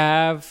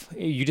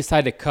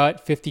decide to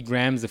cut 50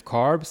 grams of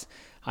carbs,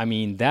 I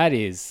mean, that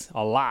is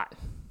a lot,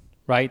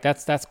 right?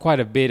 That's quite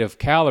a bit of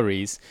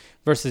calories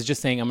versus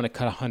just saying, I'm going to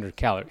cut 100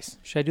 calories.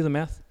 Should I do the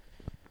math?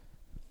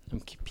 I'm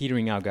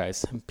petering out,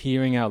 guys. I'm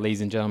petering out, ladies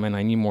and gentlemen.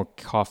 I need more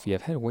coffee.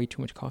 I've had way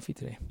too much coffee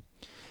today.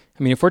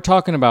 I mean, if we're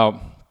talking about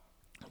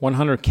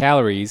 100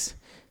 calories,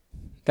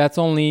 that's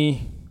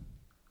only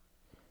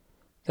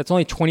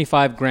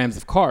 25 grams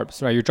of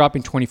carbs, right? You're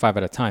dropping 25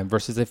 at a time,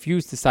 versus if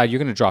you decide you're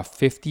going to drop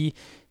 50,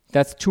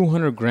 that's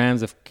 200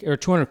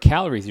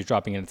 calories you're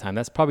dropping at a time.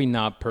 That's probably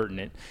not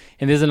pertinent.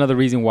 And there's another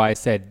reason why I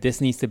said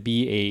this needs to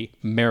be a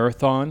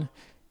marathon,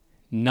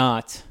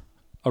 not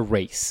a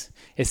race,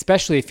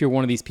 especially if you're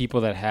one of these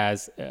people that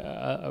has,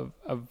 how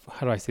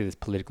do I say this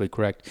politically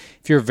correct?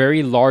 If you're a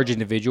very large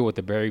individual with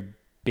a very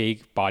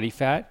big body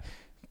fat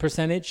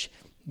percentage,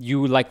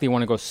 you likely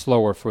want to go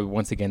slower for,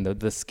 once again,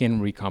 the skin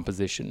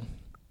recomposition.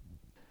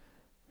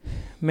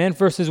 Men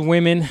versus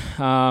women,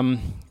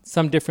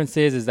 some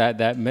differences is that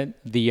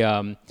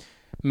the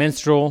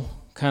menstrual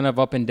kind of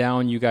up and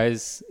down you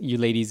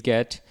ladies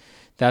get,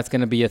 that's going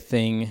to be a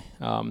thing.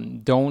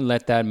 Don't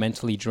let that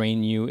mentally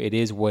drain you. It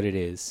is what it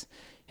is.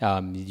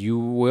 You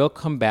will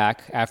come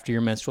back after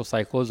your menstrual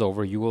cycle is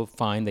over. You will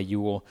find that you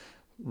will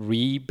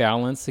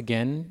rebalance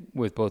again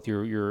with both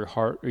your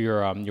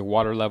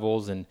water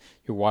levels and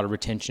your water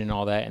retention and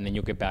all that, and then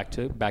you'll get back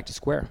to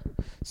square.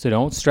 So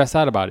don't stress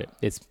out about it.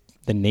 It's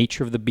the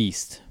nature of the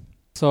beast.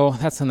 So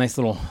that's a nice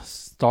little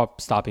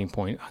stopping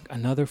point.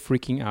 Another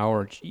freaking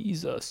hour,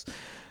 Jesus.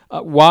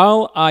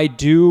 While I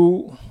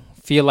do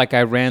feel like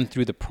I ran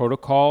through the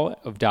protocol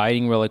of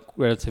dieting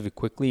relatively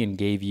quickly and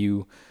gave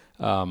you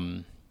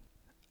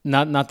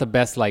not the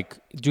best, like,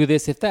 do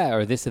this if that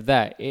or this if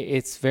that.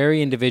 It's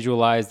very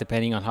individualized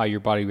depending on how your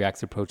body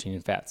reacts to protein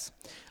and fats.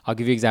 I'll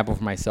give you an example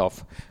for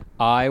myself.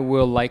 I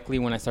will likely,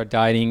 when I start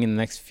dieting in the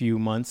next few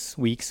months,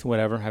 weeks,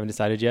 whatever, haven't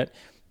decided yet,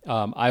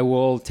 I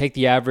will take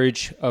the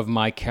average of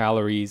my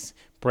calories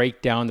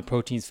break down the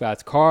proteins,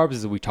 fats, carbs,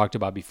 as we talked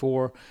about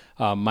before.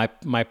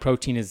 My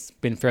protein has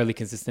been fairly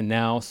consistent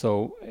now,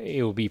 so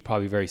it will be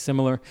probably very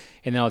similar.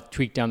 And then I'll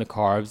tweak down the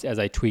carbs as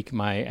I tweak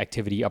my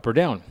activity up or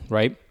down,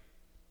 right?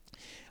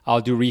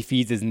 I'll do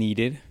refeeds as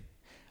needed,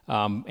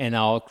 and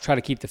I'll try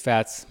to keep the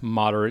fats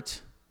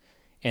moderate.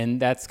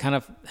 And it's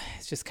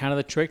just kind of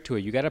the trick to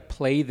it. You got to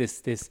play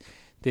this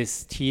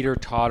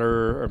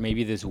teeter-totter or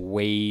maybe this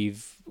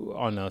wave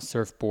on a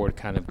surfboard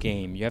kind of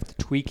game. You have to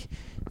tweak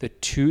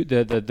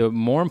the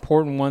more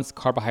important ones.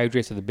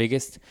 Carbohydrates are the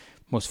biggest,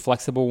 most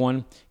flexible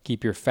one.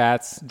 Drop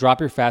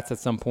your fats at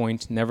some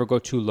point, never go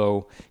too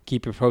low.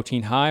 Keep your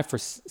protein high for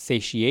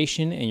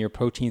satiation and your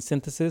protein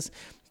synthesis,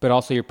 but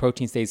also your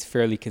protein stays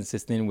fairly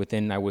consistent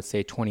within, I would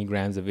say, 20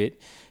 grams of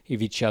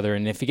each other.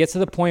 And if it gets to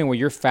the point where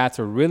your fats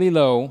are really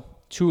low,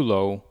 too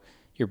low,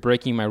 you're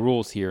breaking my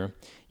rules here.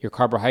 Your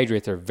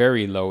carbohydrates are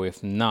very low,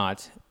 if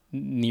not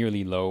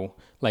nearly low.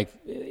 Like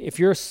if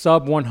you're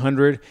sub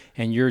 100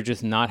 and you're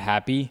just not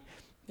happy,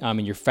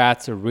 and your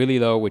fats are really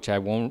low, which I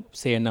won't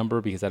say a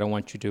number because I don't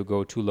want you to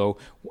go too low.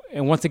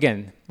 And once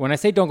again, when I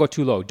say don't go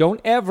too low,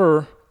 don't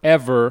ever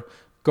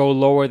go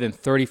lower than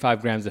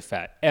 35 grams of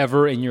fat,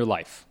 ever in your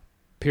life,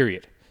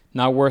 period.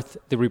 Not worth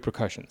the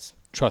repercussions.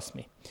 Trust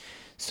me.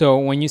 So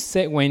when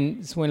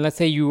let's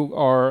say you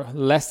are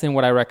less than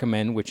what I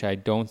recommend, which I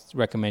don't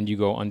recommend you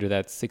go under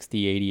that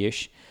 60,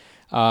 80-ish,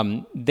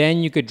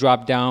 then you could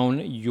drop down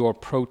your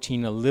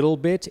protein a little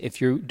bit if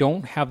you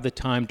don't have the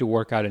time to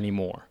work out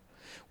anymore.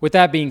 With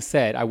that being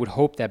said, I would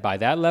hope that by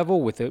that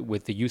level, with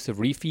the use of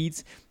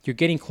refeeds, you're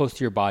getting close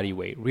to your body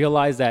weight.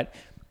 Realize that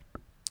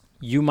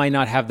you might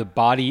not have the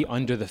body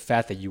under the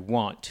fat that you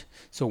want.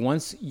 So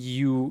once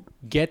you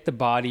get the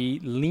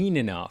body lean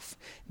enough,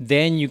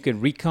 then you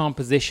can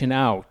recomposition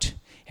out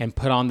and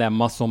put on that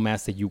muscle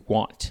mass that you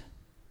want.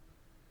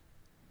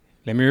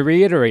 Let me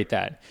reiterate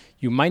that.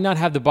 You might not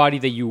have the body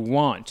that you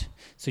want,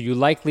 so you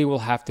likely will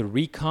have to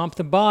recomp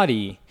the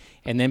body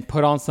and then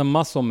put on some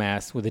muscle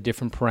mass with a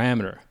different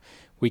parameter.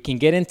 We can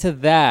get into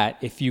that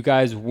if you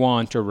guys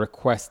want or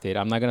request it.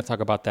 I'm not going to talk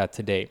about that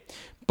today.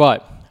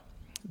 But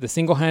the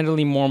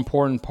single-handedly more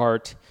important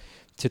part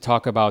to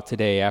talk about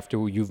today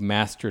after you've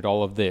mastered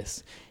all of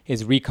this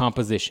is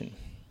recomposition.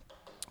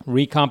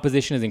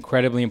 Recomposition is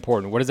incredibly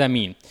important. What does that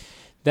mean?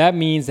 That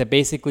means that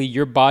basically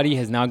your body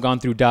has now gone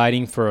through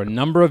dieting for a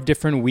number of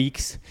different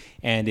weeks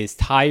and is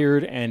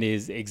tired and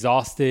is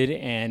exhausted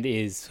and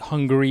is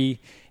hungry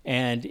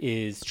and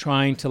is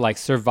trying to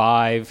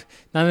survive,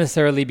 not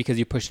necessarily because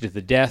you pushed it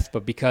to death,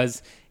 but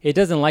because it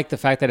doesn't like the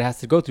fact that it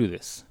has to go through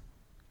this.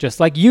 Just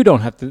like you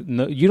don't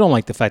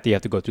like the fact that you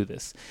have to go through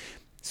this.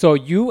 So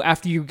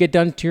after you get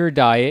done to your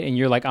diet and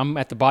you're like, I'm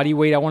at the body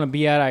weight I want to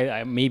be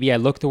at, maybe I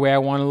look the way I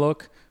want to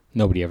look.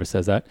 Nobody ever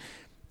says that.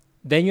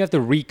 Then you have to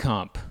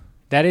recomp.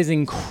 That is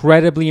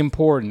incredibly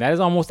important. That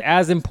is almost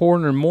as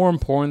important or more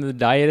important than the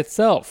diet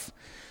itself.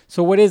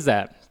 So what is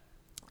that?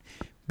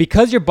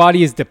 Because your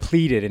body is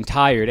depleted and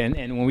tired, and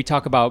when we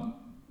talk about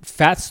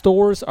fat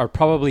stores are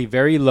probably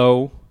very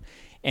low,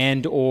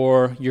 and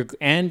your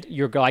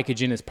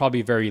glycogen is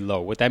probably very low.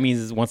 What that means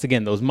is, once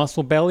again, those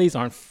muscle bellies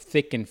aren't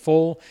thick and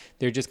full.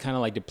 They're just kind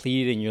of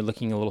depleted, and you're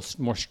looking a little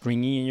more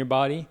stringy in your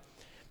body.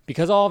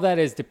 Because all of that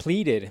is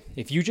depleted,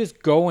 if you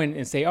just go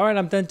and say, all right,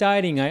 I'm done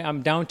dieting.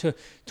 I'm down to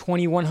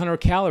 2,100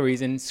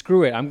 calories, and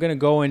screw it. I'm going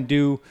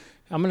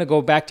to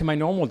go back to my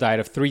normal diet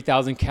of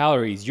 3,000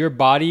 calories. Your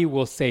body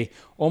will say,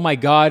 oh my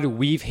God,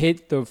 we've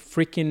hit the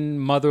freaking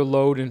mother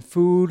lode in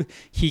food.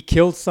 He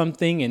killed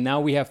something and now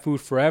we have food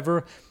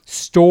forever.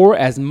 Store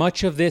as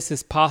much of this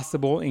as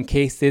possible in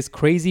case this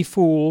crazy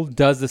fool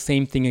does the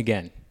same thing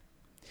again.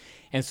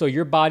 And so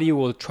your body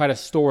will try to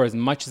store as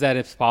much of that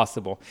as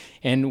possible.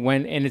 And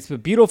it's a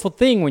beautiful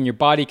thing when your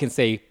body can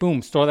say,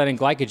 boom, store that in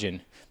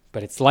glycogen.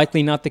 But it's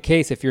likely not the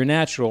case if you're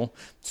natural.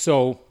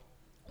 So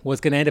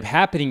what's going to end up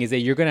happening is that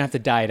you're going to have to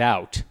diet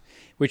out,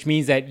 which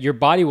means that your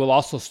body will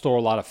also store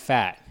a lot of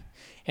fat.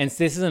 And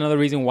this is another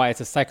reason why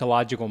it's a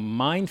psychological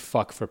mind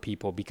fuck for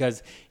people,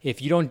 because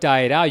if you don't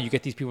diet out, you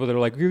get these people that are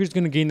like, you're just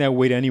going to gain that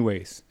weight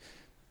anyways.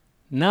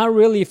 Not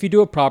really if you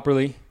do it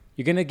properly.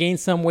 You're going to gain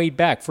some weight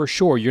back for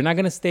sure. You're not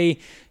going to stay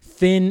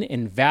thin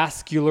and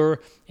vascular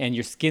and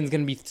your skin's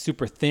going to be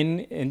super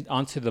thin and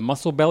onto the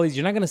muscle bellies.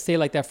 You're not going to stay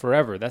like that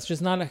forever. That's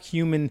just not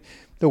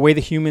the way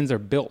the humans are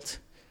built.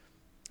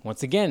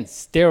 Once again,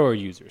 steroid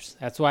users.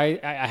 That's why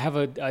I have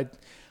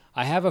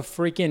a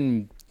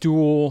freaking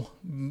dual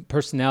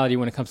personality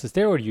when it comes to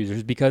steroid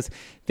users, because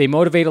they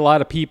motivate a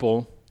lot of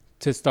people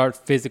to start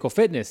physical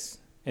fitness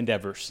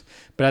endeavors.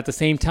 But at the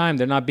same time,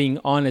 they're not being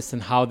honest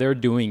in how they're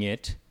doing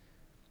it.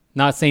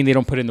 Not saying they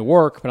don't put in the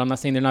work, but I'm not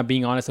saying they're not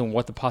being honest on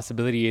what the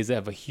possibility is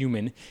of a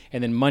human,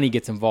 and then money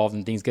gets involved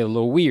and things get a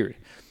little weird.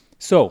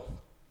 So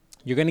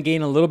you're going to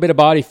gain a little bit of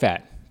body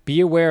fat. Be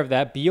aware of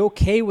that. Be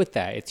okay with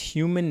that. It's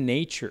human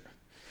nature.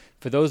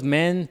 For those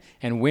men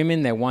and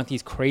women that want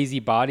these crazy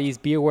bodies,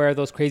 be aware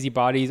those crazy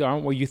bodies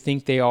aren't what you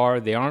think they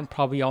are. They aren't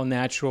probably all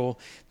natural.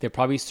 They're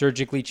probably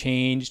surgically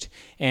changed.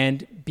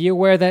 And be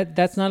aware that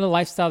that's not a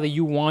lifestyle that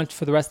you want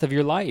for the rest of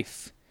your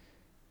life.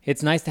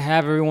 It's nice to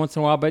have every once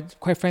in a while, but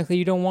quite frankly,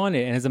 you don't want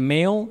it. And as a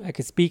male, I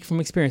could speak from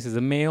experience. As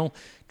a male,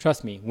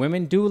 trust me,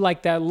 women do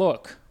like that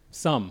look,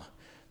 some.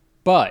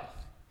 But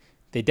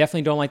they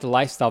definitely don't like the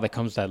lifestyle that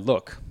comes with that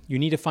look. You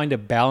need to find a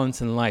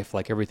balance in life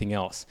like everything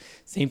else.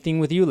 Same thing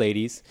with you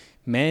ladies.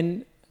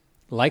 Men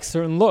like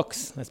certain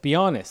looks, let's be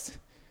honest.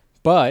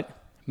 But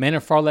men are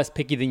far less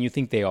picky than you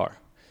think they are.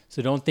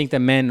 So don't think that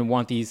men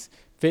want these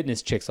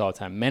fitness chicks all the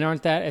time. Men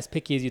aren't that as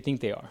picky as you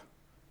think they are.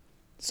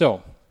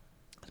 So,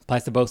 it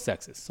applies to both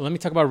sexes. So let me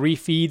talk about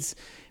refeeds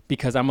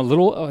because I'm a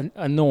little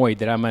annoyed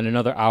that I'm at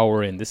another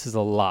hour in. This is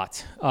a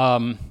lot.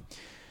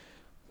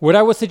 What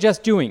I would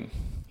suggest doing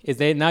is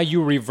that now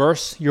you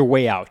reverse your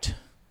way out.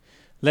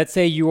 Let's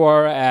say you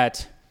are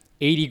at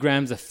 80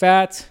 grams of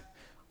fat,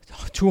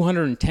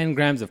 210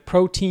 grams of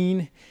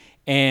protein,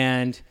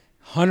 and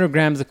 100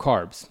 grams of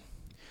carbs.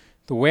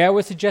 The way I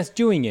would suggest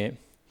doing it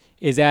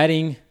is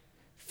adding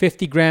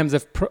 50 grams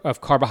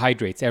of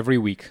carbohydrates every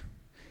week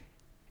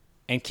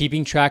and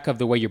keeping track of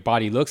the way your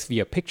body looks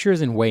via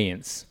pictures and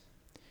weigh-ins.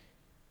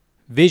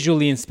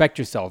 Visually inspect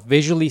yourself.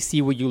 Visually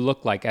see what you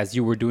look like as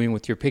you were doing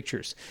with your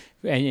pictures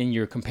and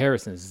your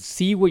comparisons.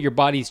 See what your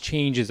body's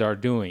changes are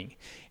doing.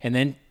 And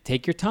then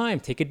take your time.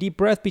 Take a deep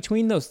breath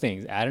between those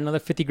things. Add another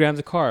 50 grams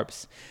of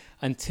carbs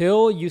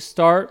until you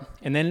start,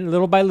 and then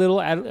little by little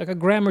add like a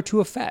gram or two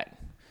of fat.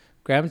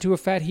 Gram or two of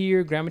fat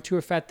here, gram or two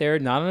of fat there,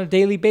 not on a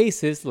daily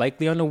basis,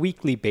 likely on a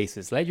weekly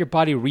basis. Let your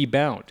body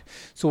rebound.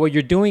 So what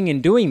you're doing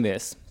in doing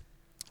this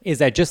is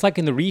that just like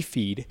in the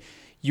refeed,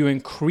 you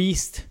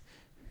increased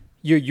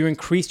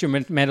your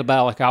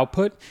metabolic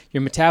output,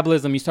 your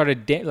metabolism. You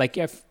started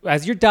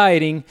as you're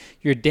dieting,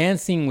 you're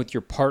dancing with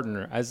your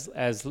partner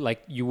as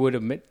like you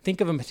would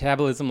think of a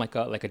metabolism like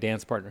a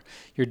dance partner.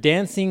 You're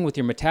dancing with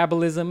your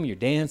metabolism. You're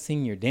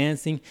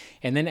dancing,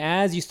 and then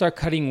as you start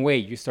cutting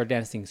weight, you start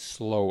dancing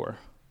slower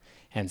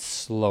and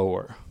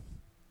slower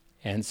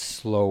and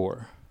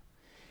slower.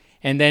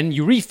 And then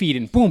you refeed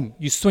and boom,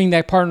 you swing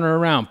that partner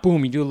around.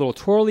 Boom, you do a little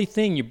twirly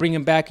thing. You bring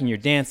him back and you're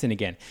dancing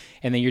again.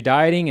 And then you're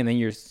dieting and then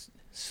you're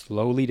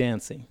slowly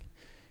dancing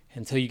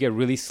until you get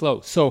really slow.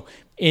 So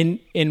in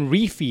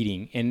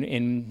refeeding,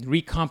 in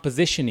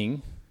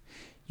recompositioning,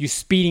 you're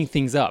speeding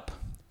things up.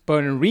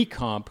 But in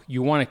recomp,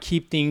 you want to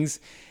keep things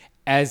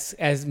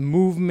as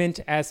movement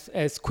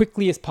as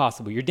quickly as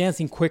possible. You're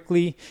dancing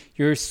quickly,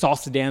 you're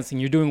salsa dancing,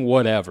 you're doing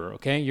whatever,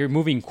 okay? You're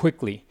moving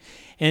quickly.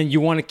 And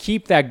you want to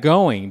keep that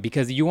going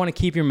because you want to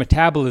keep your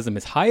metabolism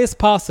as high as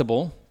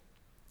possible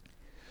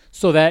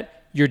so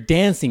that you're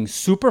dancing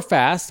super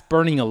fast,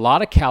 burning a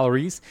lot of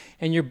calories,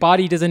 and your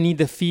body doesn't need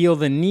to feel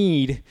the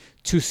need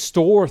to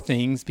store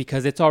things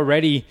because it's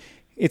going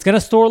to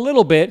store a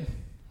little bit,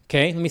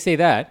 okay? Let me say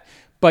that.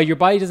 But your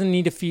body doesn't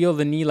need to feel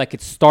the need like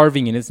it's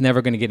starving and it's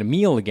never going to get a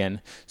meal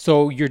again.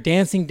 So you're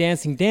dancing.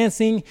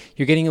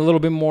 You're getting a little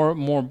bit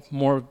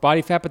more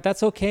body fat, but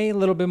that's okay. A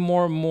little bit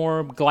more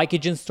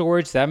glycogen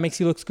storage. That makes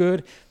you look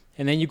good.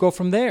 And then you go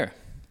from there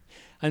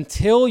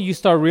until you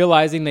start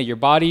realizing that your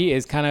body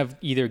is kind of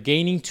either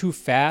gaining too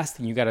fast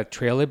and you got to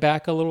trail it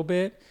back a little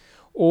bit,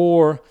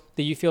 or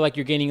that you feel like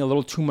you're gaining a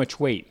little too much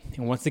weight.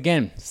 And once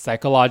again,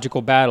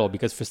 psychological battle,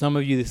 because for some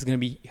of you, this is going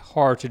to be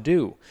hard to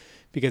do.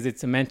 Because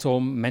it's a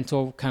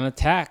mental kind of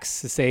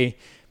tax to say,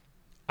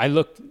 I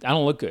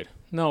don't look good.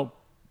 No,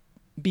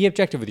 be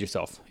objective with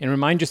yourself and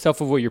remind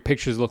yourself of what your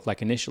pictures look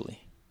like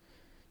initially.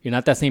 You're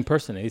not that same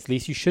person. At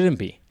least you shouldn't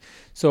be.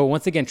 So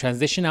once again,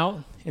 transition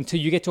out until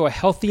you get to a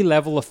healthy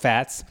level of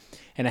fats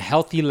and a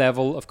healthy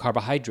level of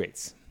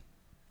carbohydrates.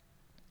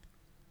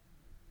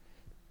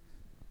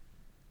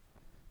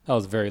 That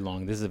was very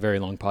long. This is a very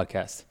long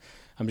podcast.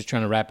 I'm just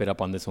trying to wrap it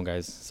up on this one,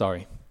 guys.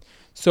 Sorry.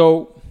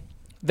 So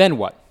then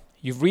what?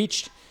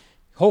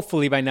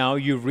 Hopefully by now,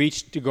 you've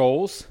reached the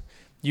goals.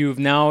 You've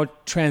now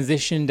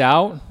transitioned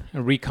out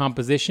and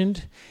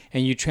recompositioned,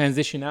 and you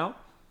transition out,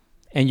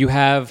 and you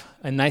have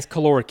a nice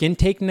caloric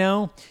intake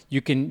now.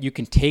 You can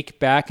take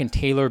back and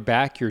tailor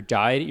back your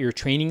diet, your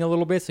training a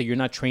little bit, so you're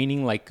not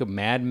training like a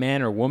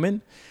madman or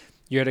woman.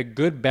 You're at a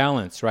good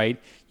balance,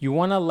 right? You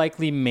want to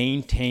likely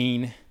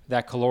maintain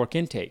that caloric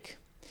intake.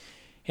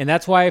 And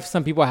that's why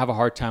some people have a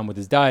hard time with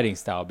this dieting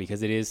style,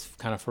 because it is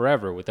kind of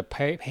forever. With the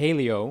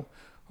paleo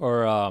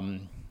or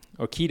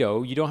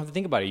keto, you don't have to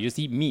think about it. You just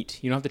eat meat.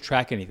 You don't have to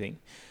track anything.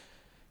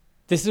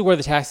 This is where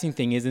the taxing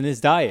thing is in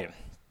this diet.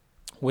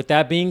 With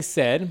that being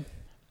said,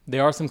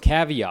 there are some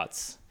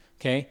caveats,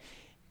 okay?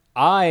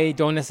 I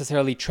don't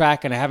necessarily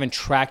track, and I haven't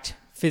tracked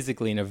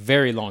physically in a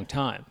very long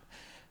time.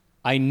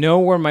 I know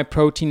where my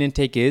protein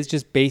intake is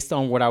just based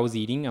on what I was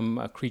eating. I'm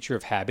a creature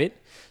of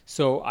habit.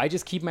 So I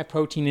just keep my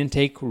protein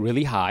intake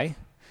really high.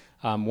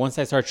 Once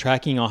I start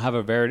tracking, I'll have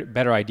a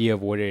better idea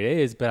of what it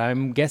is, but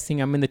I'm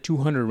guessing I'm in the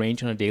 200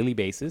 range on a daily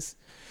basis.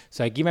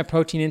 So I keep my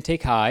protein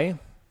intake high,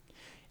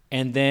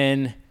 and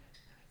then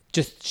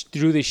just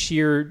through the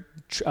sheer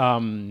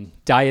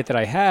diet that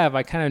I have,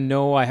 I kind of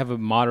know I have a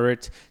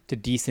moderate to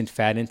decent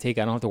fat intake.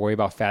 I don't have to worry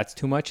about fats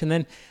too much. And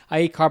then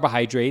I eat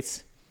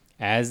carbohydrates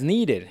as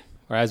needed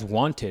or as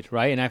wanted,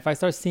 right? And if I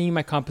start seeing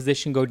my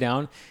composition go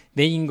down,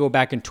 then you can go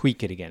back and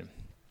tweak it again.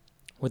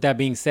 With that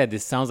being said,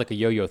 this sounds like a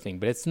yo-yo thing,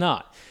 but it's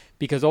not.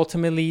 Because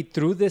ultimately,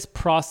 through this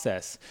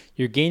process,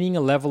 you're gaining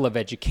a level of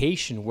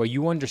education where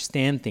you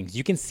understand things.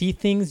 You can see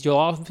things. You'll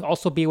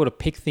also be able to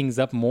pick things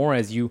up more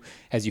as you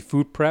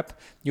food prep.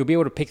 You'll be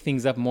able to pick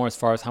things up more as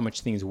far as how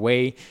much things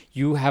weigh.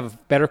 You have a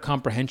better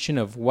comprehension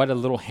of what a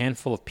little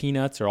handful of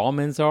peanuts or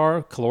almonds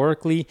are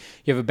calorically.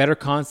 You have a better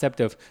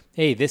concept of,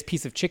 hey, this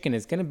piece of chicken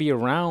is going to be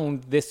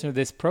around this or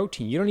this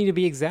protein. You don't need to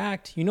be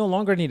exact. You no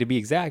longer need to be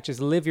exact. Just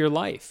live your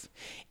life.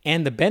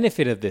 And the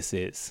benefit of this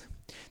is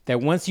that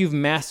once you've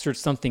mastered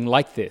something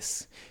like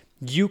this,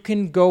 you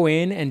can go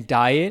in and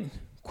diet,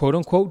 quote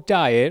unquote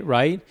diet,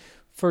 right?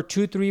 For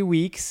 2-3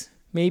 weeks,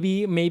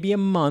 maybe a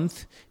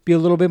month, be a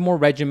little bit more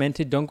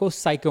regimented. Don't go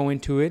psycho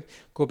into it.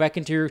 Go back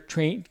into your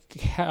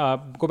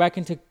go back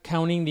into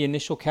counting the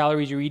initial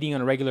calories you're eating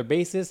on a regular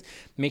basis.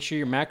 Make sure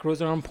your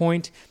macros are on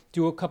point.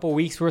 Do a couple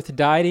weeks worth of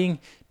dieting,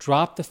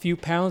 drop the few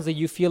pounds that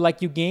you feel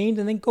like you gained,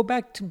 and then go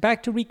back to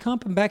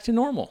recomp and back to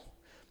normal.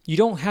 You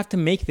don't have to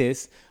make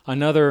this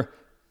another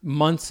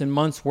months and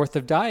months worth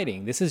of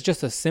dieting. This is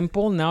just a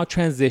simple now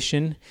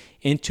transition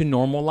into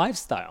normal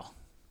lifestyle.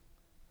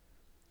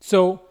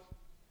 So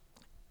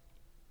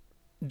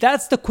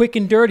that's the quick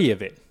and dirty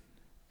of it.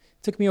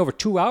 It took me over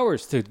 2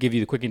 hours to give you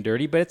the quick and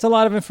dirty, but it's a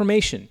lot of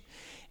information.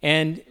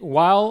 And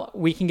while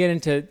we can get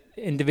into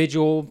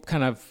individual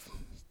kind of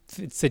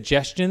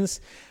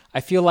suggestions,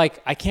 I feel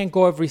like I can't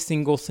go over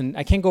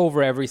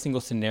every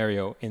single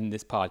scenario in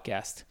this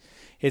podcast.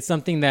 It's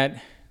something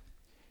that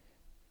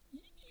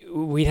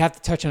we'd have to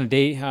touch on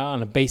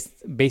a base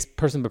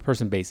person by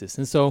person basis.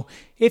 And so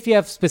if you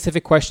have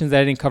specific questions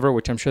that I didn't cover,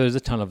 which I'm sure there's a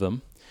ton of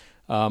them,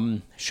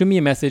 shoot me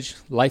a message,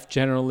 Life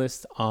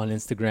Generalist on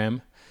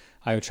Instagram.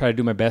 I would try to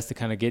do my best to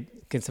kind of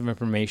get some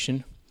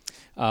information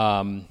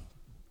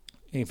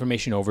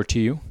over to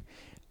you.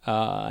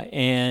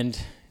 And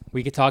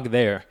we could talk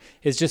there.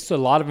 It's just a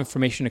lot of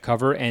information to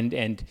cover,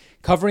 and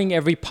covering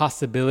every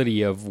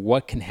possibility of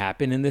what can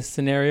happen in this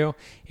scenario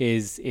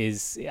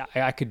is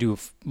I could do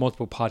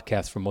multiple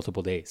podcasts for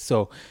multiple days.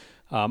 So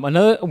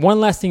one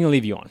last thing to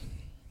leave you on.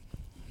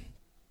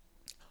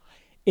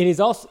 It is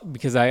also,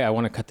 because I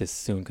want to cut this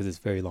soon because it's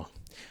very long.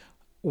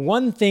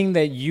 One thing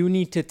that you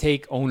need to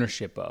take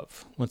ownership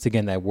of, once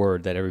again, that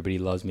word that everybody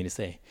loves me to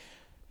say,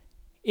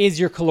 is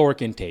your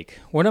caloric intake.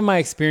 One of my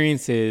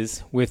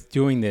experiences with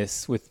doing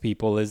this with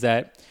people is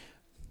that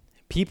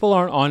people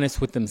aren't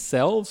honest with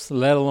themselves,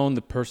 let alone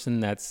the person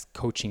that's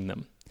coaching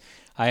them.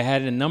 I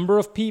had a number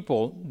of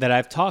people that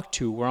I've talked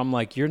to where I'm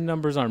like, your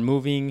numbers aren't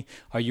moving.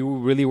 Are you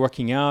really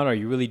working out? Are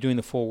you really doing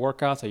the full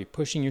workouts? Are you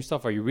pushing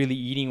yourself? Are you really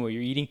eating what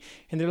you're eating?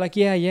 And they're like,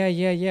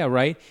 yeah,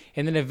 right?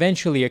 And then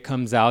eventually it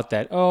comes out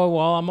that, oh,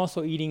 well, I'm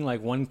also eating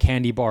like 1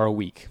 candy bar a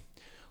week.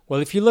 Well,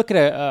 if you look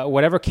at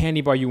whatever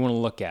candy bar you want to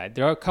look at,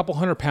 there are a couple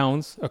hundred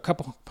pounds. There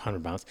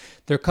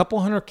are a couple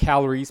hundred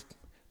calories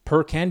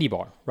per candy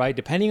bar, right?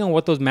 Depending on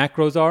what those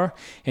macros are.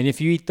 And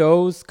if you eat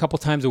those a couple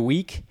times a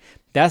week,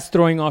 that's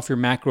throwing off your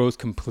macros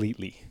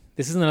completely.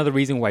 This is another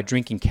reason why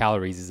drinking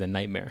calories is a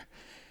nightmare.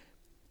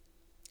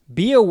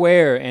 Be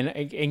aware and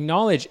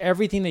acknowledge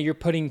everything that you're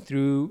putting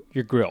through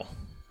your grill,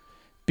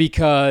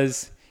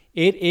 because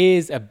it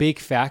is a big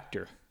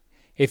factor.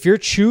 If you're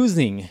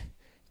choosing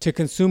to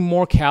consume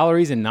more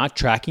calories and not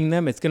tracking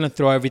them, it's going to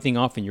throw everything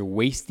off and you're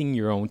wasting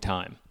your own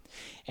time.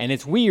 And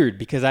it's weird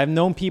because I've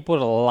known people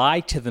to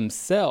lie to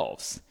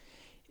themselves.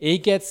 It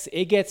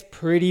gets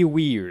pretty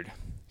weird.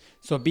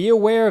 So be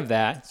aware of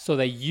that so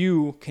that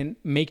you can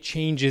make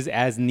changes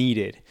as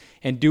needed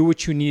and do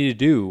what you need to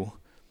do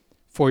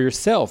for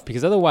yourself,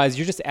 because otherwise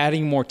you're just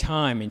adding more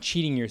time and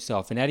cheating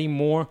yourself and adding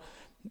more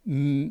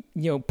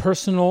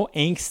personal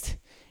angst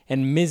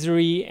and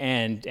misery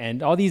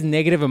and all these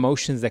negative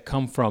emotions that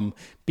come from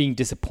being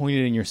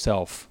disappointed in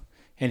yourself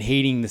and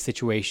hating the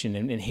situation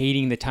and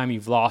hating the time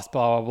you've lost,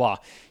 blah, blah, blah.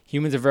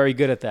 Humans are very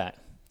good at that.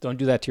 Don't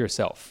do that to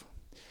yourself.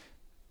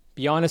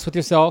 Be honest with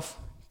yourself.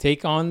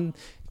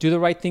 Do the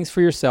right things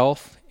for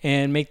yourself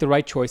and make the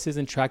right choices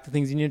and track the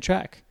things you need to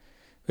track.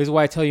 This is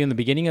why I tell you in the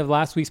beginning of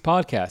last week's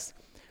podcast,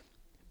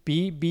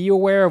 be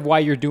aware of why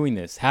you're doing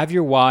this. Have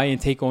your why and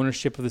take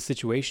ownership of the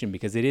situation,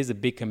 because it is a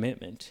big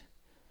commitment.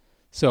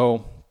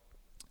 So,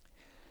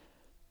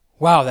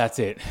 wow, that's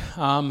it.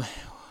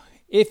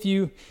 If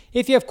you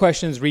have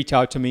questions, reach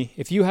out to me.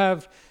 If you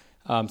have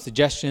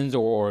suggestions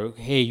or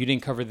hey, you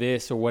didn't cover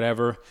this or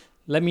whatever,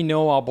 let me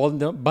know. I'll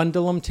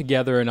bundle them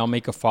together and I'll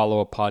make a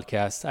follow-up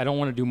podcast. I don't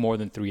want to do more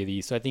than 3 of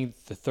these. So I think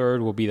the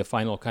third will be the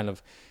final kind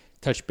of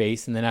touch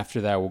base. And then after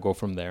that, we'll go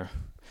from there.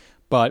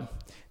 But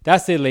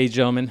that's it, ladies and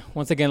gentlemen.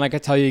 Once again, like I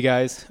tell you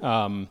guys,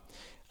 I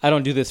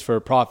don't do this for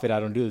profit.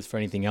 I don't do this for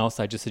anything else.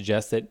 I just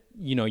suggest that,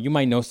 you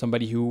might know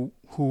somebody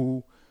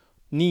who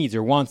needs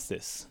or wants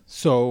this.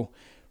 So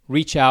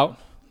reach out,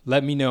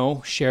 let me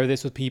know, share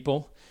this with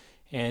people.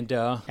 And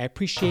I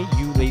appreciate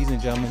you, ladies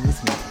and gentlemen,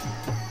 listening.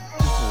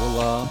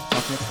 We'll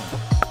talk next time.